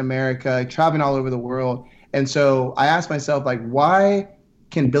artists in America, traveling all over the world. And so I asked myself, like, why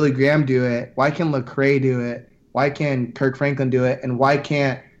can Billy Graham do it? Why can Lecrae do it? Why can Kirk Franklin do it? And why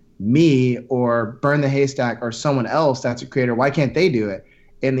can't me or Burn the Haystack or someone else that's a creator, why can't they do it?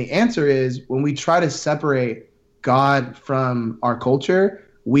 And the answer is, when we try to separate God from our culture,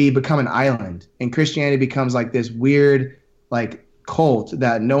 we become an island. And Christianity becomes like this weird, like, cult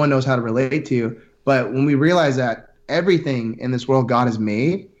that no one knows how to relate to. But when we realize that everything in this world God has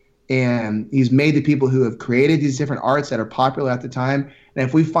made, and he's made the people who have created these different arts that are popular at the time, and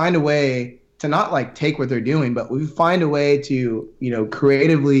if we find a way to not like take what they're doing, but we find a way to,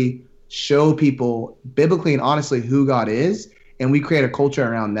 creatively show people biblically and honestly who God is, and we create a culture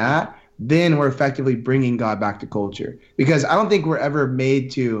around that, then we're effectively bringing God back to culture. Because I don't think we're ever made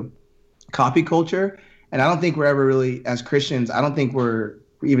to copy culture. And I don't think we're ever really, as Christians, I don't think we're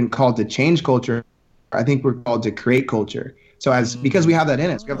even called to change culture. I think we're called to create culture. So because we have that in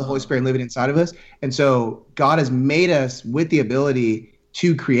us, we have the Holy Spirit living inside of us. And so God has made us with the ability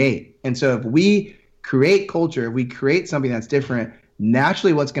to create. And so if we create culture, if we create something that's different,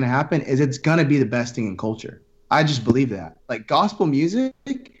 naturally what's going to happen is it's going to be the best thing in culture. I just believe that. Like gospel music,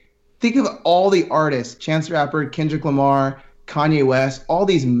 think of all the artists, Chance the Rapper, Kendrick Lamar, Kanye West, all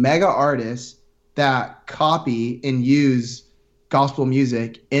these mega artists that copy and use gospel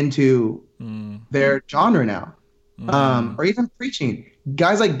music into their genre now. Or even preaching.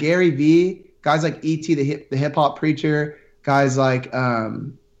 Guys like Gary Vee, guys like E.T. the hip hop preacher, guys like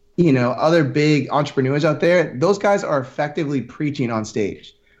other big entrepreneurs out there, those guys are effectively preaching on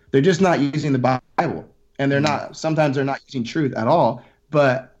stage. They're just not using the Bible. And sometimes they're not using truth at all,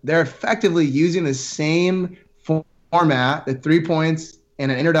 but they're effectively using the same format, the 3 points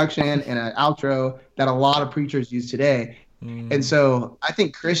and an introduction and an outro that a lot of preachers use today. And so I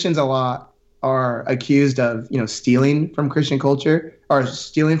think Christians a lot are accused of, stealing from Christian culture or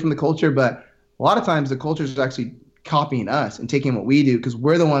stealing from the culture. But a lot of times the culture is actually copying us and taking what we do because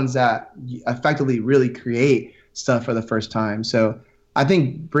we're the ones that effectively really create stuff for the first time. So I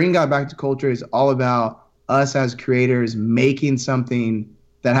think bringing God back to culture is all about us as creators making something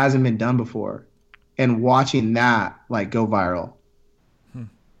that hasn't been done before and watching that like go viral.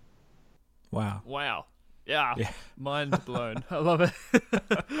 Wow. Yeah. Mind blown. I love it.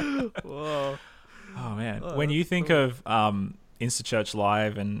 Whoa. Oh man. When you think of InstaChurch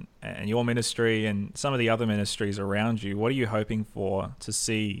Live and your ministry and some of the other ministries around you, what are you hoping for to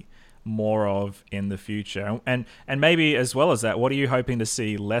see more of in the future? And maybe as well as that, what are you hoping to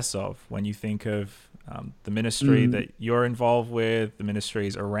see less of when you think of the ministry that you're involved with, the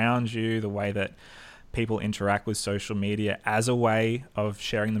ministries around you, the way that people interact with social media as a way of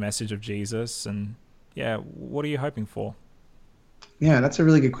sharing the message of Jesus? And what are you hoping for? Yeah, that's a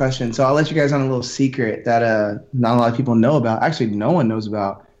really good question. So I'll let you guys on a little secret that not a lot of people know about. Actually, no one knows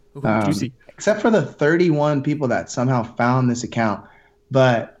about, except for the 31 people that somehow found this account.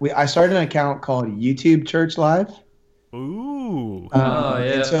 But I started an account called YouTube Church Live. Ooh.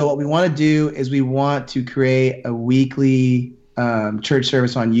 And so what we want to do is we want to create a weekly church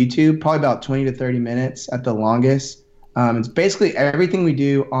service on YouTube, probably about 20 to 30 minutes at the longest. It's basically everything we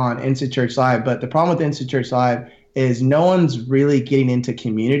do on InstaChurch Live. But the problem with InstaChurch Live is no one's really getting into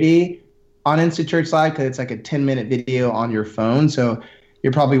community on InstaChurch Live because it's like a 10-minute video on your phone. So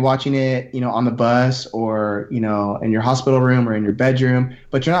you're probably watching it, on the bus or, in your hospital room or in your bedroom,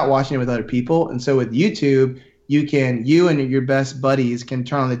 but you're not watching it with other people. And so with YouTube, you and your best buddies can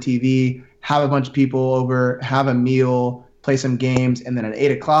turn on the TV, have a bunch of people over, have a meal, play some games, and then at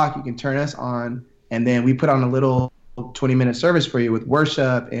 8 o'clock, you can turn us on, and then we put on a little 20-minute service for you with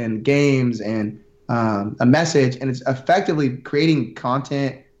worship and games and a message, and it's effectively creating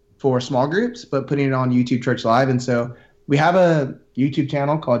content for small groups, but putting it on YouTube Church Live. And so we have a YouTube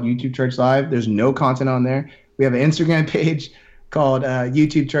channel called YouTube Church Live. There's no content on there. We have an Instagram page called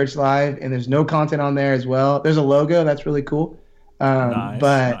YouTube Church Live, and there's no content on there as well. There's a logo that's really cool,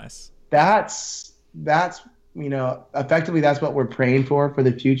 nice. That's effectively that's what we're praying for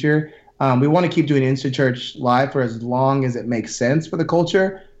the future. We want to keep doing InstaChurch Live for as long as it makes sense for the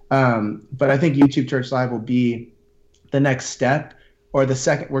culture. But I think YouTube Church Live will be the next step, or the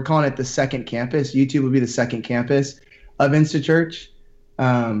second. We're calling it the second campus. YouTube will be the second campus of InstaChurch.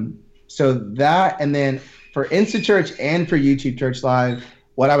 So that, and then for InstaChurch and for YouTube Church Live,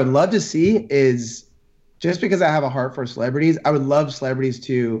 what I would love to see is, just because I have a heart for celebrities, I would love celebrities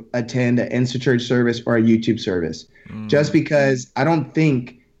to attend an InstaChurch service or a YouTube service, just because I don't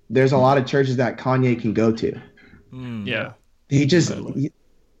think there's a lot of churches that Kanye can go to. Yeah.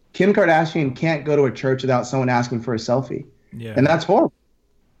 Kim Kardashian can't go to a church without someone asking for a selfie. Yeah. And that's horrible.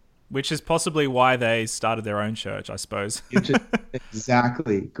 Which is possibly why they started their own church, I suppose.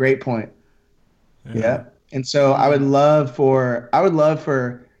 Exactly. Great point. Yeah. And so I would love for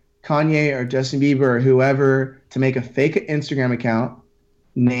Kanye or Justin Bieber or whoever to make a fake Instagram account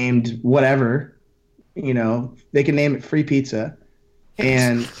named whatever, they can name it Free Pizza,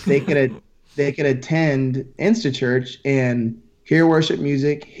 and they could attend InstaChurch and hear worship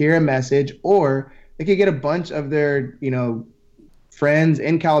music, hear a message, or they could get a bunch of their, friends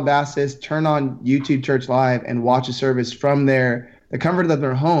in Calabasas, turn on YouTube Church Live and watch a service from the comfort of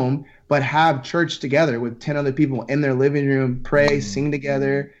their home, but have church together with 10 other people in their living room, pray, sing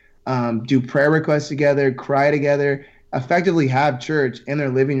together, do prayer requests together, cry together, effectively have church in their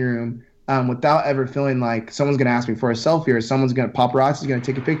living room without ever feeling like someone's going to ask me for a selfie or paparazzi's going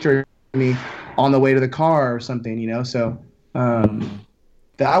to take a picture of me on the way to the car or something, So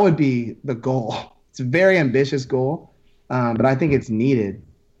that would be the goal. It's a very ambitious goal, but I think it's needed.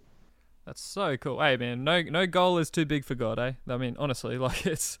 That's so cool. Hey, man, no goal is too big for God, eh? I mean, honestly,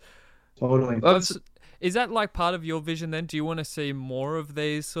 it's... Totally. Is that like part of your vision then? Do you want to see more of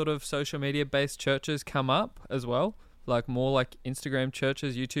these sort of social media-based churches come up as well? Like more like Instagram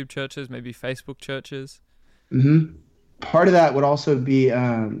churches, YouTube churches, maybe Facebook churches? hmm Part of that would also be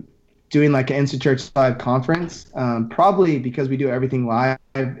doing like an Instant Church Live conference. Probably because we do everything live,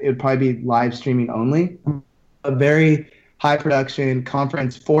 it would probably be live streaming only. A very high production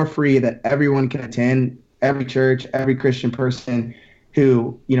conference for free that everyone can attend. Every church, every Christian person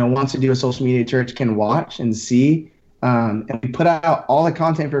who wants to do a social media church can watch and see. And we put out all the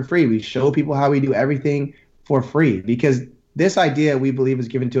content for free. We show people how we do everything for free because this idea we believe is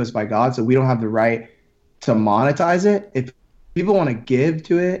given to us by God, so we don't have the right to monetize it. If people want to give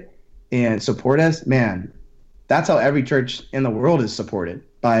to it and support us, man, that's how every church in the world is supported,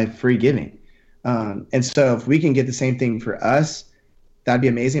 by free giving. And so if we can get the same thing for us, that'd be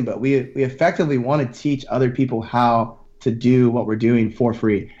amazing. But we effectively want to teach other people how to do what we're doing for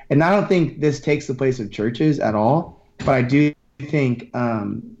free. And I don't think this takes the place of churches at all, but I do think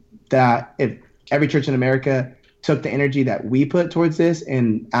that if every church in America took the energy that we put towards this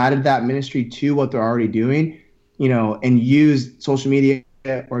and added that ministry to what they're already doing, and used social media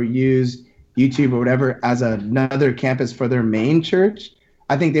or used YouTube or whatever as another campus for their main church,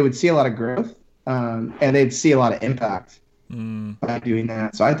 I think they would see a lot of growth and they'd see a lot of impact by doing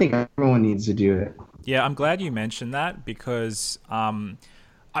that. So I think everyone needs to do it. Yeah, I'm glad you mentioned that because I'm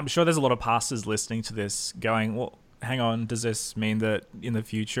sure there's a lot of pastors listening to this going, well, hang on, does this mean that in the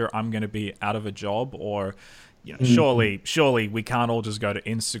future I'm going to be out of a job? Or, surely we can't all just go to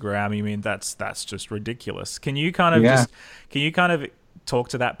Instagram. You mean that's just ridiculous. Can you kind of talk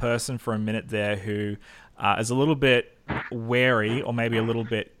to that person for a minute there who is a little bit wary or maybe a little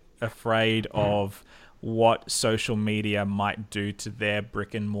bit afraid of what social media might do to their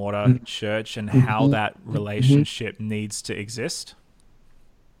brick and mortar church and how that relationship needs to exist?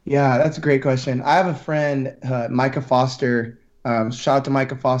 Yeah, that's a great question. I have a friend, Micah Foster. Shout out to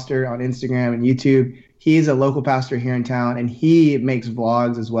Micah Foster on Instagram and YouTube. He's a local pastor here in town, and he makes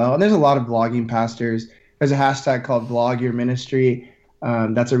vlogs as well. And there's a lot of vlogging pastors. There's a hashtag called Vlog Your Ministry.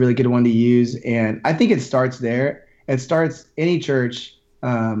 That's a really good one to use. And I think it starts there. It starts any church.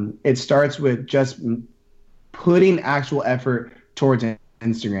 It starts with just putting actual effort towards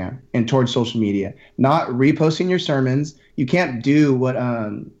Instagram and towards social media, not reposting your sermons. You can't do what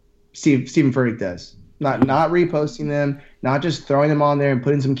Stephen Furtick does. Not reposting them, not just throwing them on there and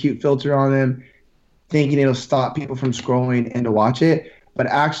putting some cute filter on them, thinking it'll stop people from scrolling and to watch it, but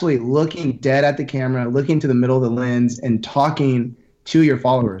actually looking dead at the camera, looking to the middle of the lens and talking to your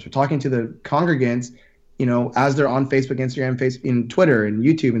followers or talking to the congregants, as they're on Facebook, Instagram, Facebook, and Twitter and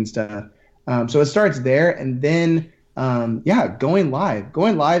YouTube and stuff. So it starts there. And then, going live.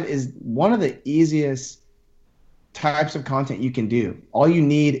 Going live is one of the easiest types of content you can do. All you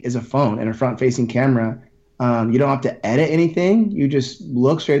need is a phone and a front-facing camera. You don't have to edit anything. You just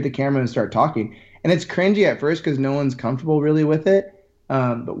look straight at the camera and start talking. And it's cringy at first because no one's comfortable really with it.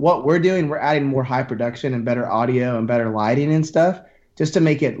 But what we're doing, we're adding more high production and better audio and better lighting and stuff just to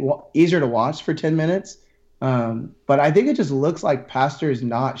make it easier to watch for 10 minutes. But I think it just looks like pastors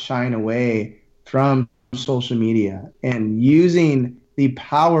not shying away from social media and using the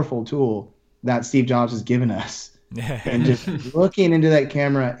powerful tool that Steve Jobs has given us and just looking into that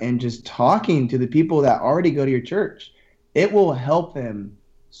camera and just talking to the people that already go to your church. It will help them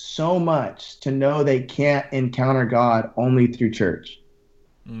so much to know they can't encounter God only through church.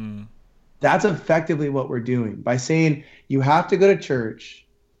 That's effectively what we're doing by saying you have to go to church,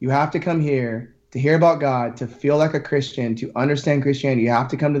 you have to come here to hear about God, to feel like a Christian, to understand Christianity. You have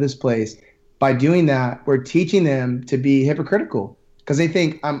to come to this place. By doing that, we're teaching them to be hypocritical because they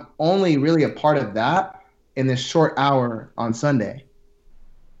think I'm only really a part of that in this short hour on Sunday.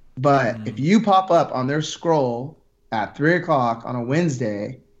 But if you pop up on their scroll at 3:00 on a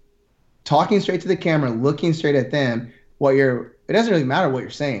Wednesday, talking straight to the camera, looking straight at them, it doesn't really matter what you're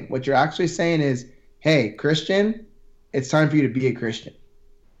saying. What you're actually saying is, hey, Christian, it's time for you to be a Christian.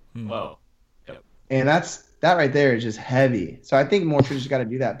 Whoa. And that right there is just heavy. So I think more churches got to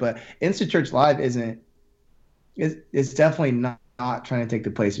do that. But Instant Church Live it's definitely not trying to take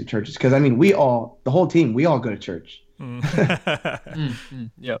the place of churches. Because, the whole team, we all go to church.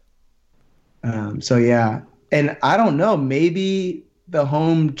 Yep. So, yeah. And I don't know, maybe the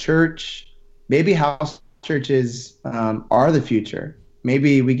home church, maybe house churches are the future.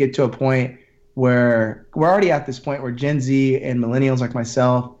 Maybe we get to a point where we're already at this point where Gen Z and millennials like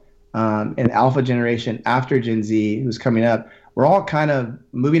myself, and alpha generation after Gen Z who's coming up, we're all kind of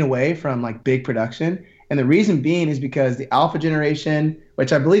moving away from like big production. And the reason being is because the alpha generation,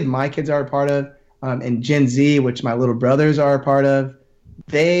 which I believe my kids are a part of, and Gen Z, which my little brothers are a part of,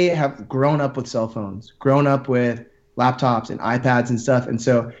 they have grown up with cell phones, grown up with laptops and iPads and stuff. And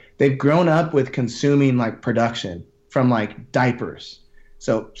so they've grown up with consuming like production from like diapers.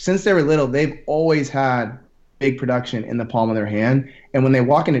 So since they were little, they've always had big production in the palm of their hand. And when they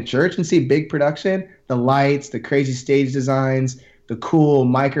walk into church and see big production, the lights, the crazy stage designs, the cool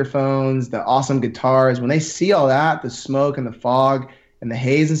microphones, the awesome guitars, when they see all that, the smoke and the fog and the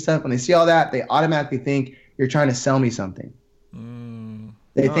haze and stuff, when they see all that, they automatically think you're trying to sell me something.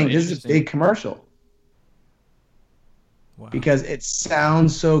 They think this is a big commercial. Wow. Because it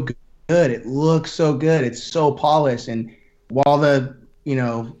sounds so good. It looks so good. It's so polished. And while the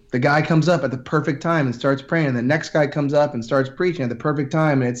guy comes up at the perfect time and starts praying, and the next guy comes up and starts preaching at the perfect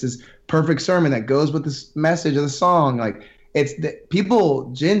time, and it's this perfect sermon that goes with this message of the song. Like, it's the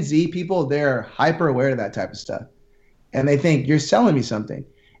people, Gen Z people, they're hyper aware of that type of stuff. And they think you're selling me something.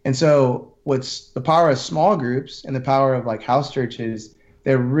 And so what's the power of small groups and the power of like house churches,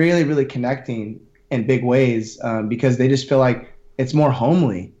 they're really, really connecting in big ways, because they just feel like it's more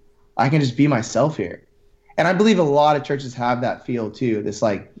homely. I can just be myself here. And I believe a lot of churches have that feel too, this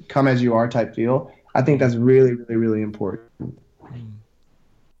like come as you are type feel. I think that's really, really, really important.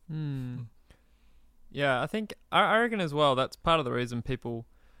 Yeah, I reckon as well, that's part of the reason people,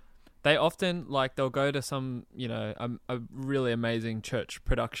 they often, like, they'll go to some, a really amazing church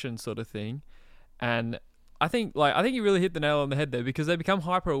production sort of thing, and I think you really hit the nail on the head there, because they become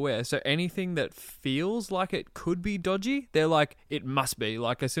hyper aware. So anything that feels like it could be dodgy, they're like, it must be.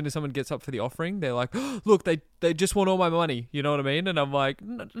 Like, as soon as someone gets up for the offering, they're like, oh, look, they just want all my money. You know what I mean? And I'm like,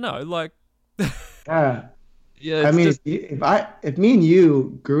 no, like, Yeah. yeah. I mean, if me and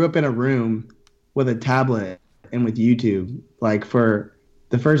you grew up in a room with a tablet and with YouTube, like for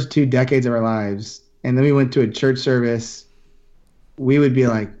the first 2 decades of our lives, and then we went to a church service, we would be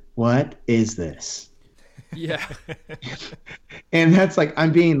like, what is this? Yeah. And that's like,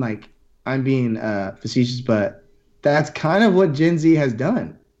 I'm being facetious, but that's kind of what Gen Z has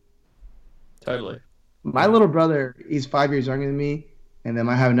done. Totally. My little brother, he's 5 years younger than me, and then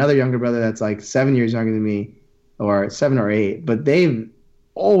I have another younger brother that's like 7 years younger than me, or 7 or 8, but they've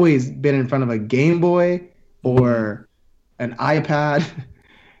always been in front of a Game Boy or an iPad,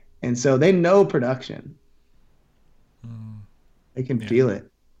 and so they know production. They can feel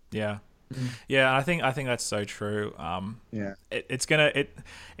it. Yeah. Yeah, I think that's so true. It's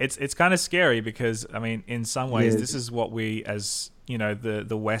kind of scary, because I mean, in some ways, this is what we, as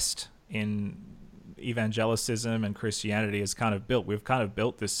the West in evangelicism and Christianity has kind of built. We've kind of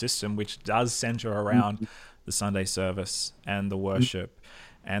built this system which does center around the Sunday service and the worship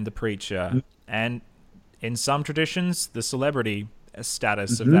and the preacher, and in some traditions, the celebrity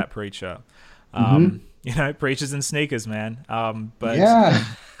status of that preacher. Preachers in sneakers, man. But yeah.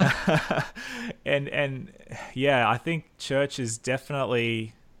 and yeah, I think church is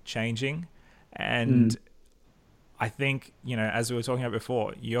definitely changing, and I think, as we were talking about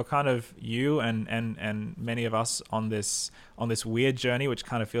before, you're kind of, you and many of us on this weird journey, which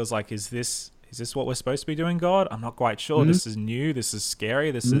kind of feels like, is this what we're supposed to be doing, God? I'm not quite sure. This is new. This is scary.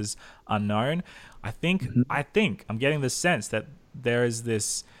 This is unknown. I think I'm getting the sense that there is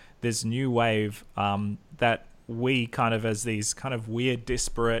this new wave that we kind of, as these kind of weird,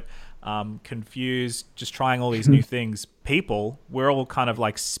 disparate, confused, just trying all these new things, we're all kind of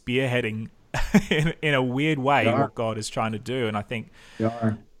like spearheading in a weird way what God is trying to do. And I think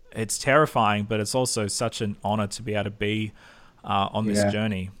it's terrifying, but it's also such an honor to be able to be on this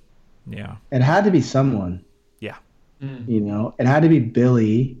journey. Yeah. It had to be someone. Yeah. It had to be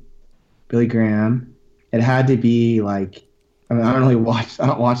Billy Graham. It had to be like, I mean, I don't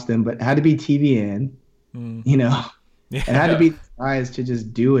watch them, but it had to be TBN, It had to be guys to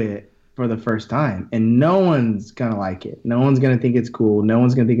just do it for the first time. And no one's going to like it. No one's going to think it's cool. No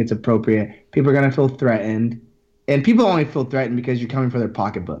one's going to think it's appropriate. People are going to feel threatened. And people only feel threatened because you're coming for their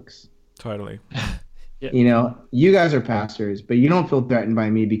pocketbooks. Totally. You guys are pastors, but you don't feel threatened by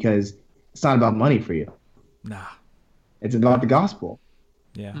me because it's not about money for you. Nah. It's about the gospel.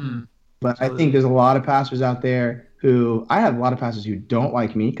 Yeah. But I think there's a lot of pastors out there I have a lot of pastors who don't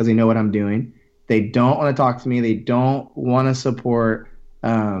like me because they know what I'm doing. They don't want to talk to me. They don't want to support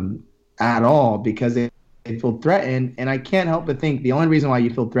at all because they feel threatened. And I can't help but think the only reason why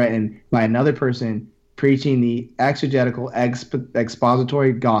you feel threatened by another person preaching the exegetical,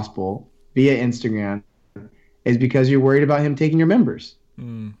 expository gospel via Instagram is because you're worried about him taking your members.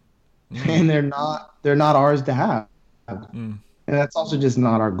 And they're not ours to have. And that's also just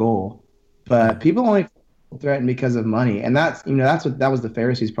not our goal. But people only threatened because of money, and that was the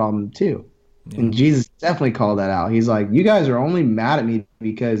Pharisees' problem too. And Jesus definitely called that out. He's like, you guys are only mad at me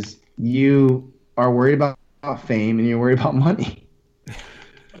because you are worried about fame and you're worried about money.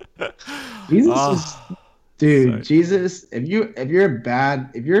 Jesus, if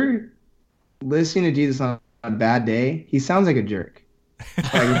you're listening to Jesus on a bad day, he sounds like a jerk.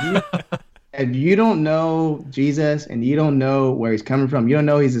 Like if you don't know Jesus and you don't know where he's coming from, you don't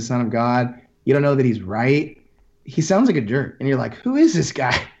know he's the Son of God, you don't know that he's right, he sounds like a jerk. And you're like, who is this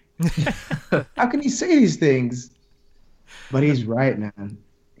guy? How can he say these things? But he's right, man.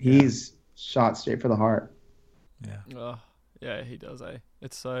 He's shot straight for the heart. Yeah. Yeah, he does, eh?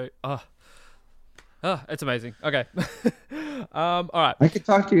 It's so... it's amazing. Okay. All right. I could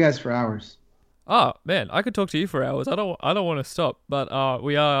talk to you guys for hours. Oh man, I could talk to you for hours. I don't want to stop, but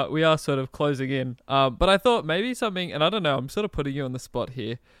we are sort of closing in. But I thought maybe something, and I don't know, I'm sort of putting you on the spot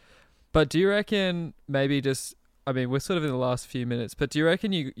here. But do you reckon maybe just, I mean, we're sort of in the last few minutes, but do you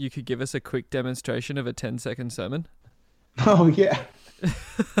reckon you could give us a quick demonstration of a 10-second sermon? Oh yeah.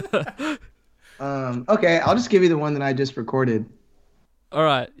 Okay, I'll just give you the one that I just recorded. All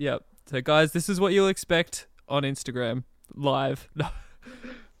right. Yep. So guys, this is what you'll expect on Instagram live. No.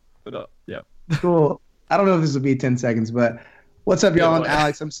 But yeah. Cool. I don't know if this will be 10 seconds, but what's up, y'all? I'm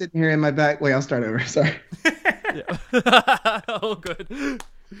Alex. I'm sitting here in my back. Wait, I'll start over. Sorry. All good.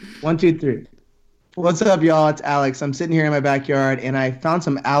 1, 2, 3. What's up, y'all? It's Alex. I'm sitting here in my backyard, and I found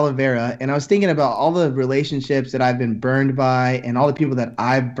some aloe vera, and I was thinking about all the relationships that I've been burned by and all the people that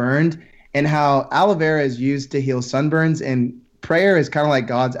I've burned, and how aloe vera is used to heal sunburns, and prayer is kind of like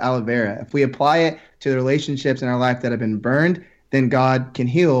God's aloe vera. If we apply it to the relationships in our life that have been burned, then God can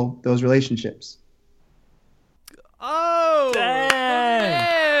heal those relationships. Oh,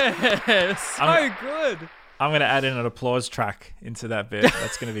 dang! So good. I'm going to add in an applause track into that bit.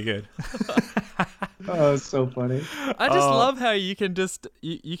 That's going to be good. Oh, it's so funny. I just love how you can just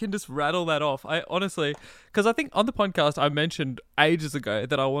you can just rattle that off. I honestly, because I think on the podcast I mentioned ages ago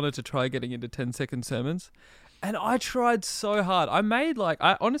that I wanted to try getting into 10-second sermons. And I tried so hard.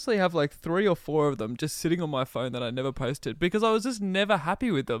 I honestly have like 3 or 4 of them just sitting on my phone that I never posted because I was just never happy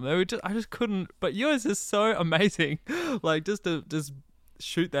with them. I just couldn't. But yours is so amazing. Like just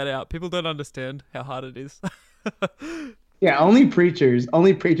shoot that out. People don't understand how hard it is. Yeah, only preachers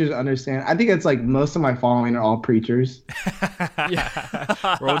understand. I think it's like most of my following are all preachers.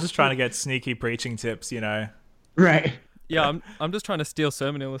 Yeah. We're all just trying to get sneaky preaching tips, you know. Right. Yeah, I'm just trying to steal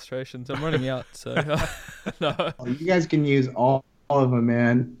sermon illustrations. I'm running out, so no. Oh, you guys can use all of them,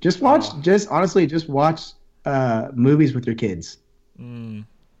 man. Just watch, honestly watch movies with your kids. Mm.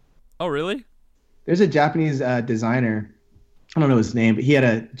 Oh, really? There's a Japanese designer. I don't know his name, but he had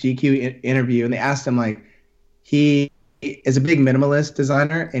a GQ interview, and they asked him, like, he is a big minimalist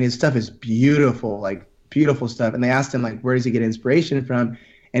designer, and his stuff is beautiful, like beautiful stuff. And they asked him, like, where does he get inspiration from?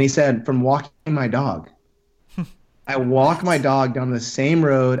 And he said, from walking my dog. I walk my dog down the same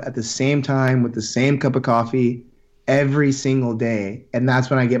road at the same time with the same cup of coffee every single day, and that's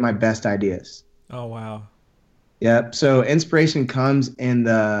when I get my best ideas. Oh wow. Yep. So inspiration comes in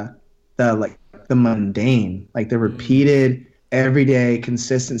the mundane, like the repeated, everyday,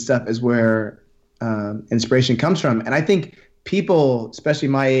 consistent stuff is where inspiration comes from. And I think people, especially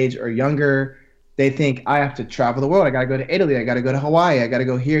my age or younger, they think I have to travel the world. I got to go to Italy. I got to go to Hawaii. I got to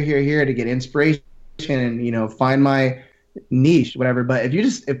go here to get inspiration and, you know, find my niche, whatever. But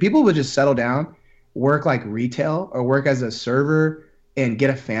if people would just settle down, work like retail or work as a server and get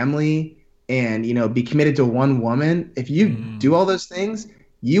a family and, you know, be committed to one woman, if you do all those things,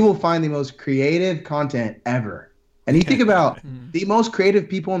 you will find the most creative content ever. And you think about the most creative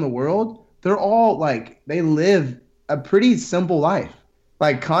people in the world, they're all like, they live a pretty simple life.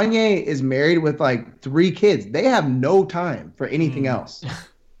 Like Kanye is married with like 3 kids. They have no time for anything else.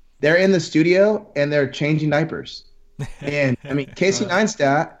 They're in the studio and they're changing diapers. And I mean, Casey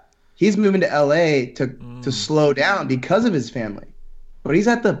Neistat, he's moving to LA to slow down because of his family. But he's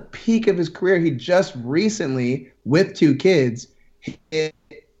at the peak of his career. He just recently, with 2 kids, hit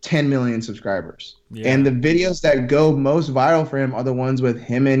 10 million subscribers. Yeah. And the videos that go most viral for him are the ones with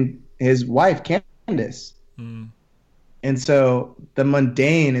him and his wife, Candace. And so the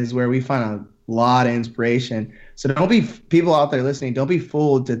mundane is where we find a lot of inspiration. So don't be, people out there listening, don't be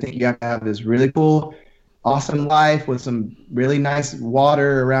fooled to think you have to have this really cool, awesome life with some really nice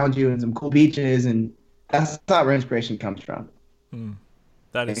water around you and some cool beaches. And that's not where inspiration comes from.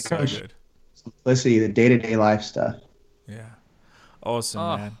 That is so good. Simplicity, the day-to-day life stuff. Yeah.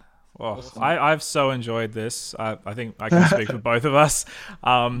 Awesome, man. Well, awesome. I've so enjoyed this. I think I can speak for both of us.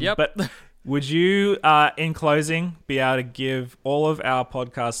 Yep. But would you, in closing, be able to give all of our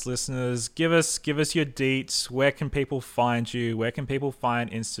podcast listeners, give us your deets? Where can people find you? Where can people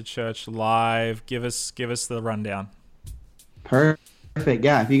find InstaChurch Live? Give us the rundown. Perfect.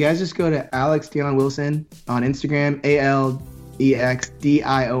 Yeah. If you guys just go to Alex Dion Wilson on Instagram,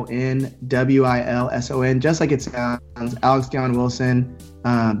 AlexDionWilson, just like it sounds, Alex Dion Wilson.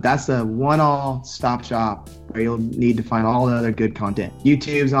 That's the one-all stop shop where you'll need to find all the other good content.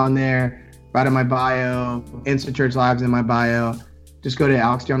 YouTube's on there. right in my bio. Insta Church Live's in my bio. Just go to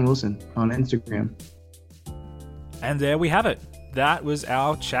Alex Dion Wilson on Instagram. And there we have it. That was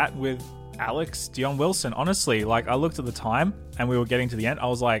our chat with Alex Dion Wilson. Honestly, like, I looked at the time and we were getting to the end. I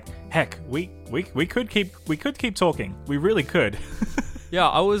was like, heck, we could keep talking. We really could. Yeah,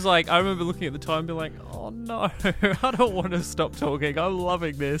 I remember looking at the time and being like, oh no, I don't want to stop talking. I'm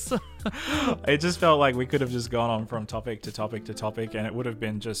loving this. It just felt like we could have just gone on from topic to topic to topic, and it would have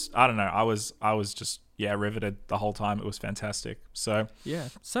been just, I don't know, I was just, riveted the whole time. It was fantastic. So yeah,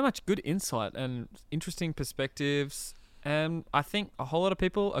 so much good insight and interesting perspectives. And I think a whole lot of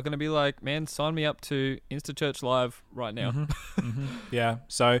people are going to be like, man, sign me up to InstaChurch Live right now. Yeah.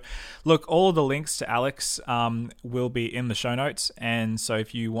 So, look, all of the links to Alex will be in the show notes. And so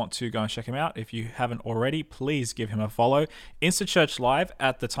if you want to go and check him out, if you haven't already, please give him a follow. InstaChurch Live,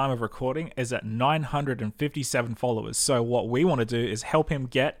 at the time of recording, is at 957 followers. So what we want to do is help him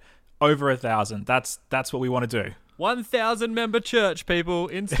get over 1,000. That's what we want to do. 1,000 member church, people.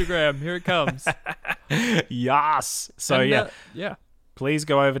 Instagram, here it comes. Yes. So And, yeah. Please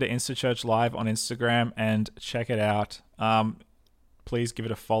go over to InstaChurch Live on Instagram and check it out. Please give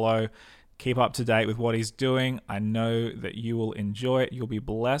it a follow. Keep up to date with what he's doing. I know that you will enjoy it. You'll be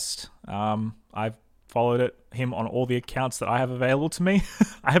blessed. I've followed him on all the accounts that I have available to me.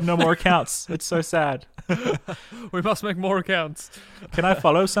 I have no more accounts. It's so sad. We must make more accounts. Can I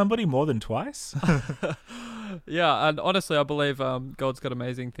follow somebody more than twice? Yeah, and honestly, I believe God's got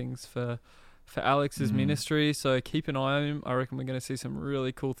amazing things for Alex's ministry, so keep an eye on him. I reckon we're going to see some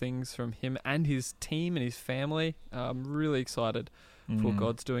really cool things from him and his team and his family. I'm really excited for what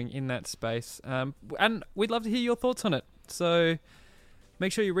God's doing in that space. And we'd love to hear your thoughts on it. So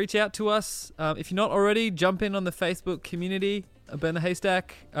make sure you reach out to us. If you're not already, jump in on the Facebook community, Burn the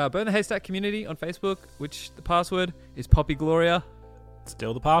Haystack community on Facebook, which the password is Poppy Gloria.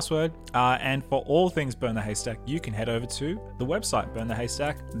 Still the password. And for all things Burn the Haystack, you can head over to the website,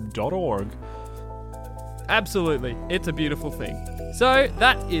 burnthehaystack.org. Absolutely. It's a beautiful thing. So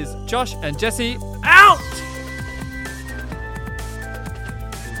that is Josh and Jesse out!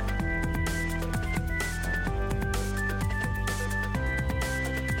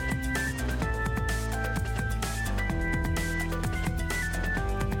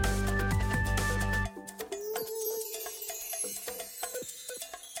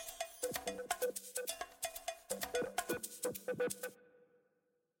 Thank you.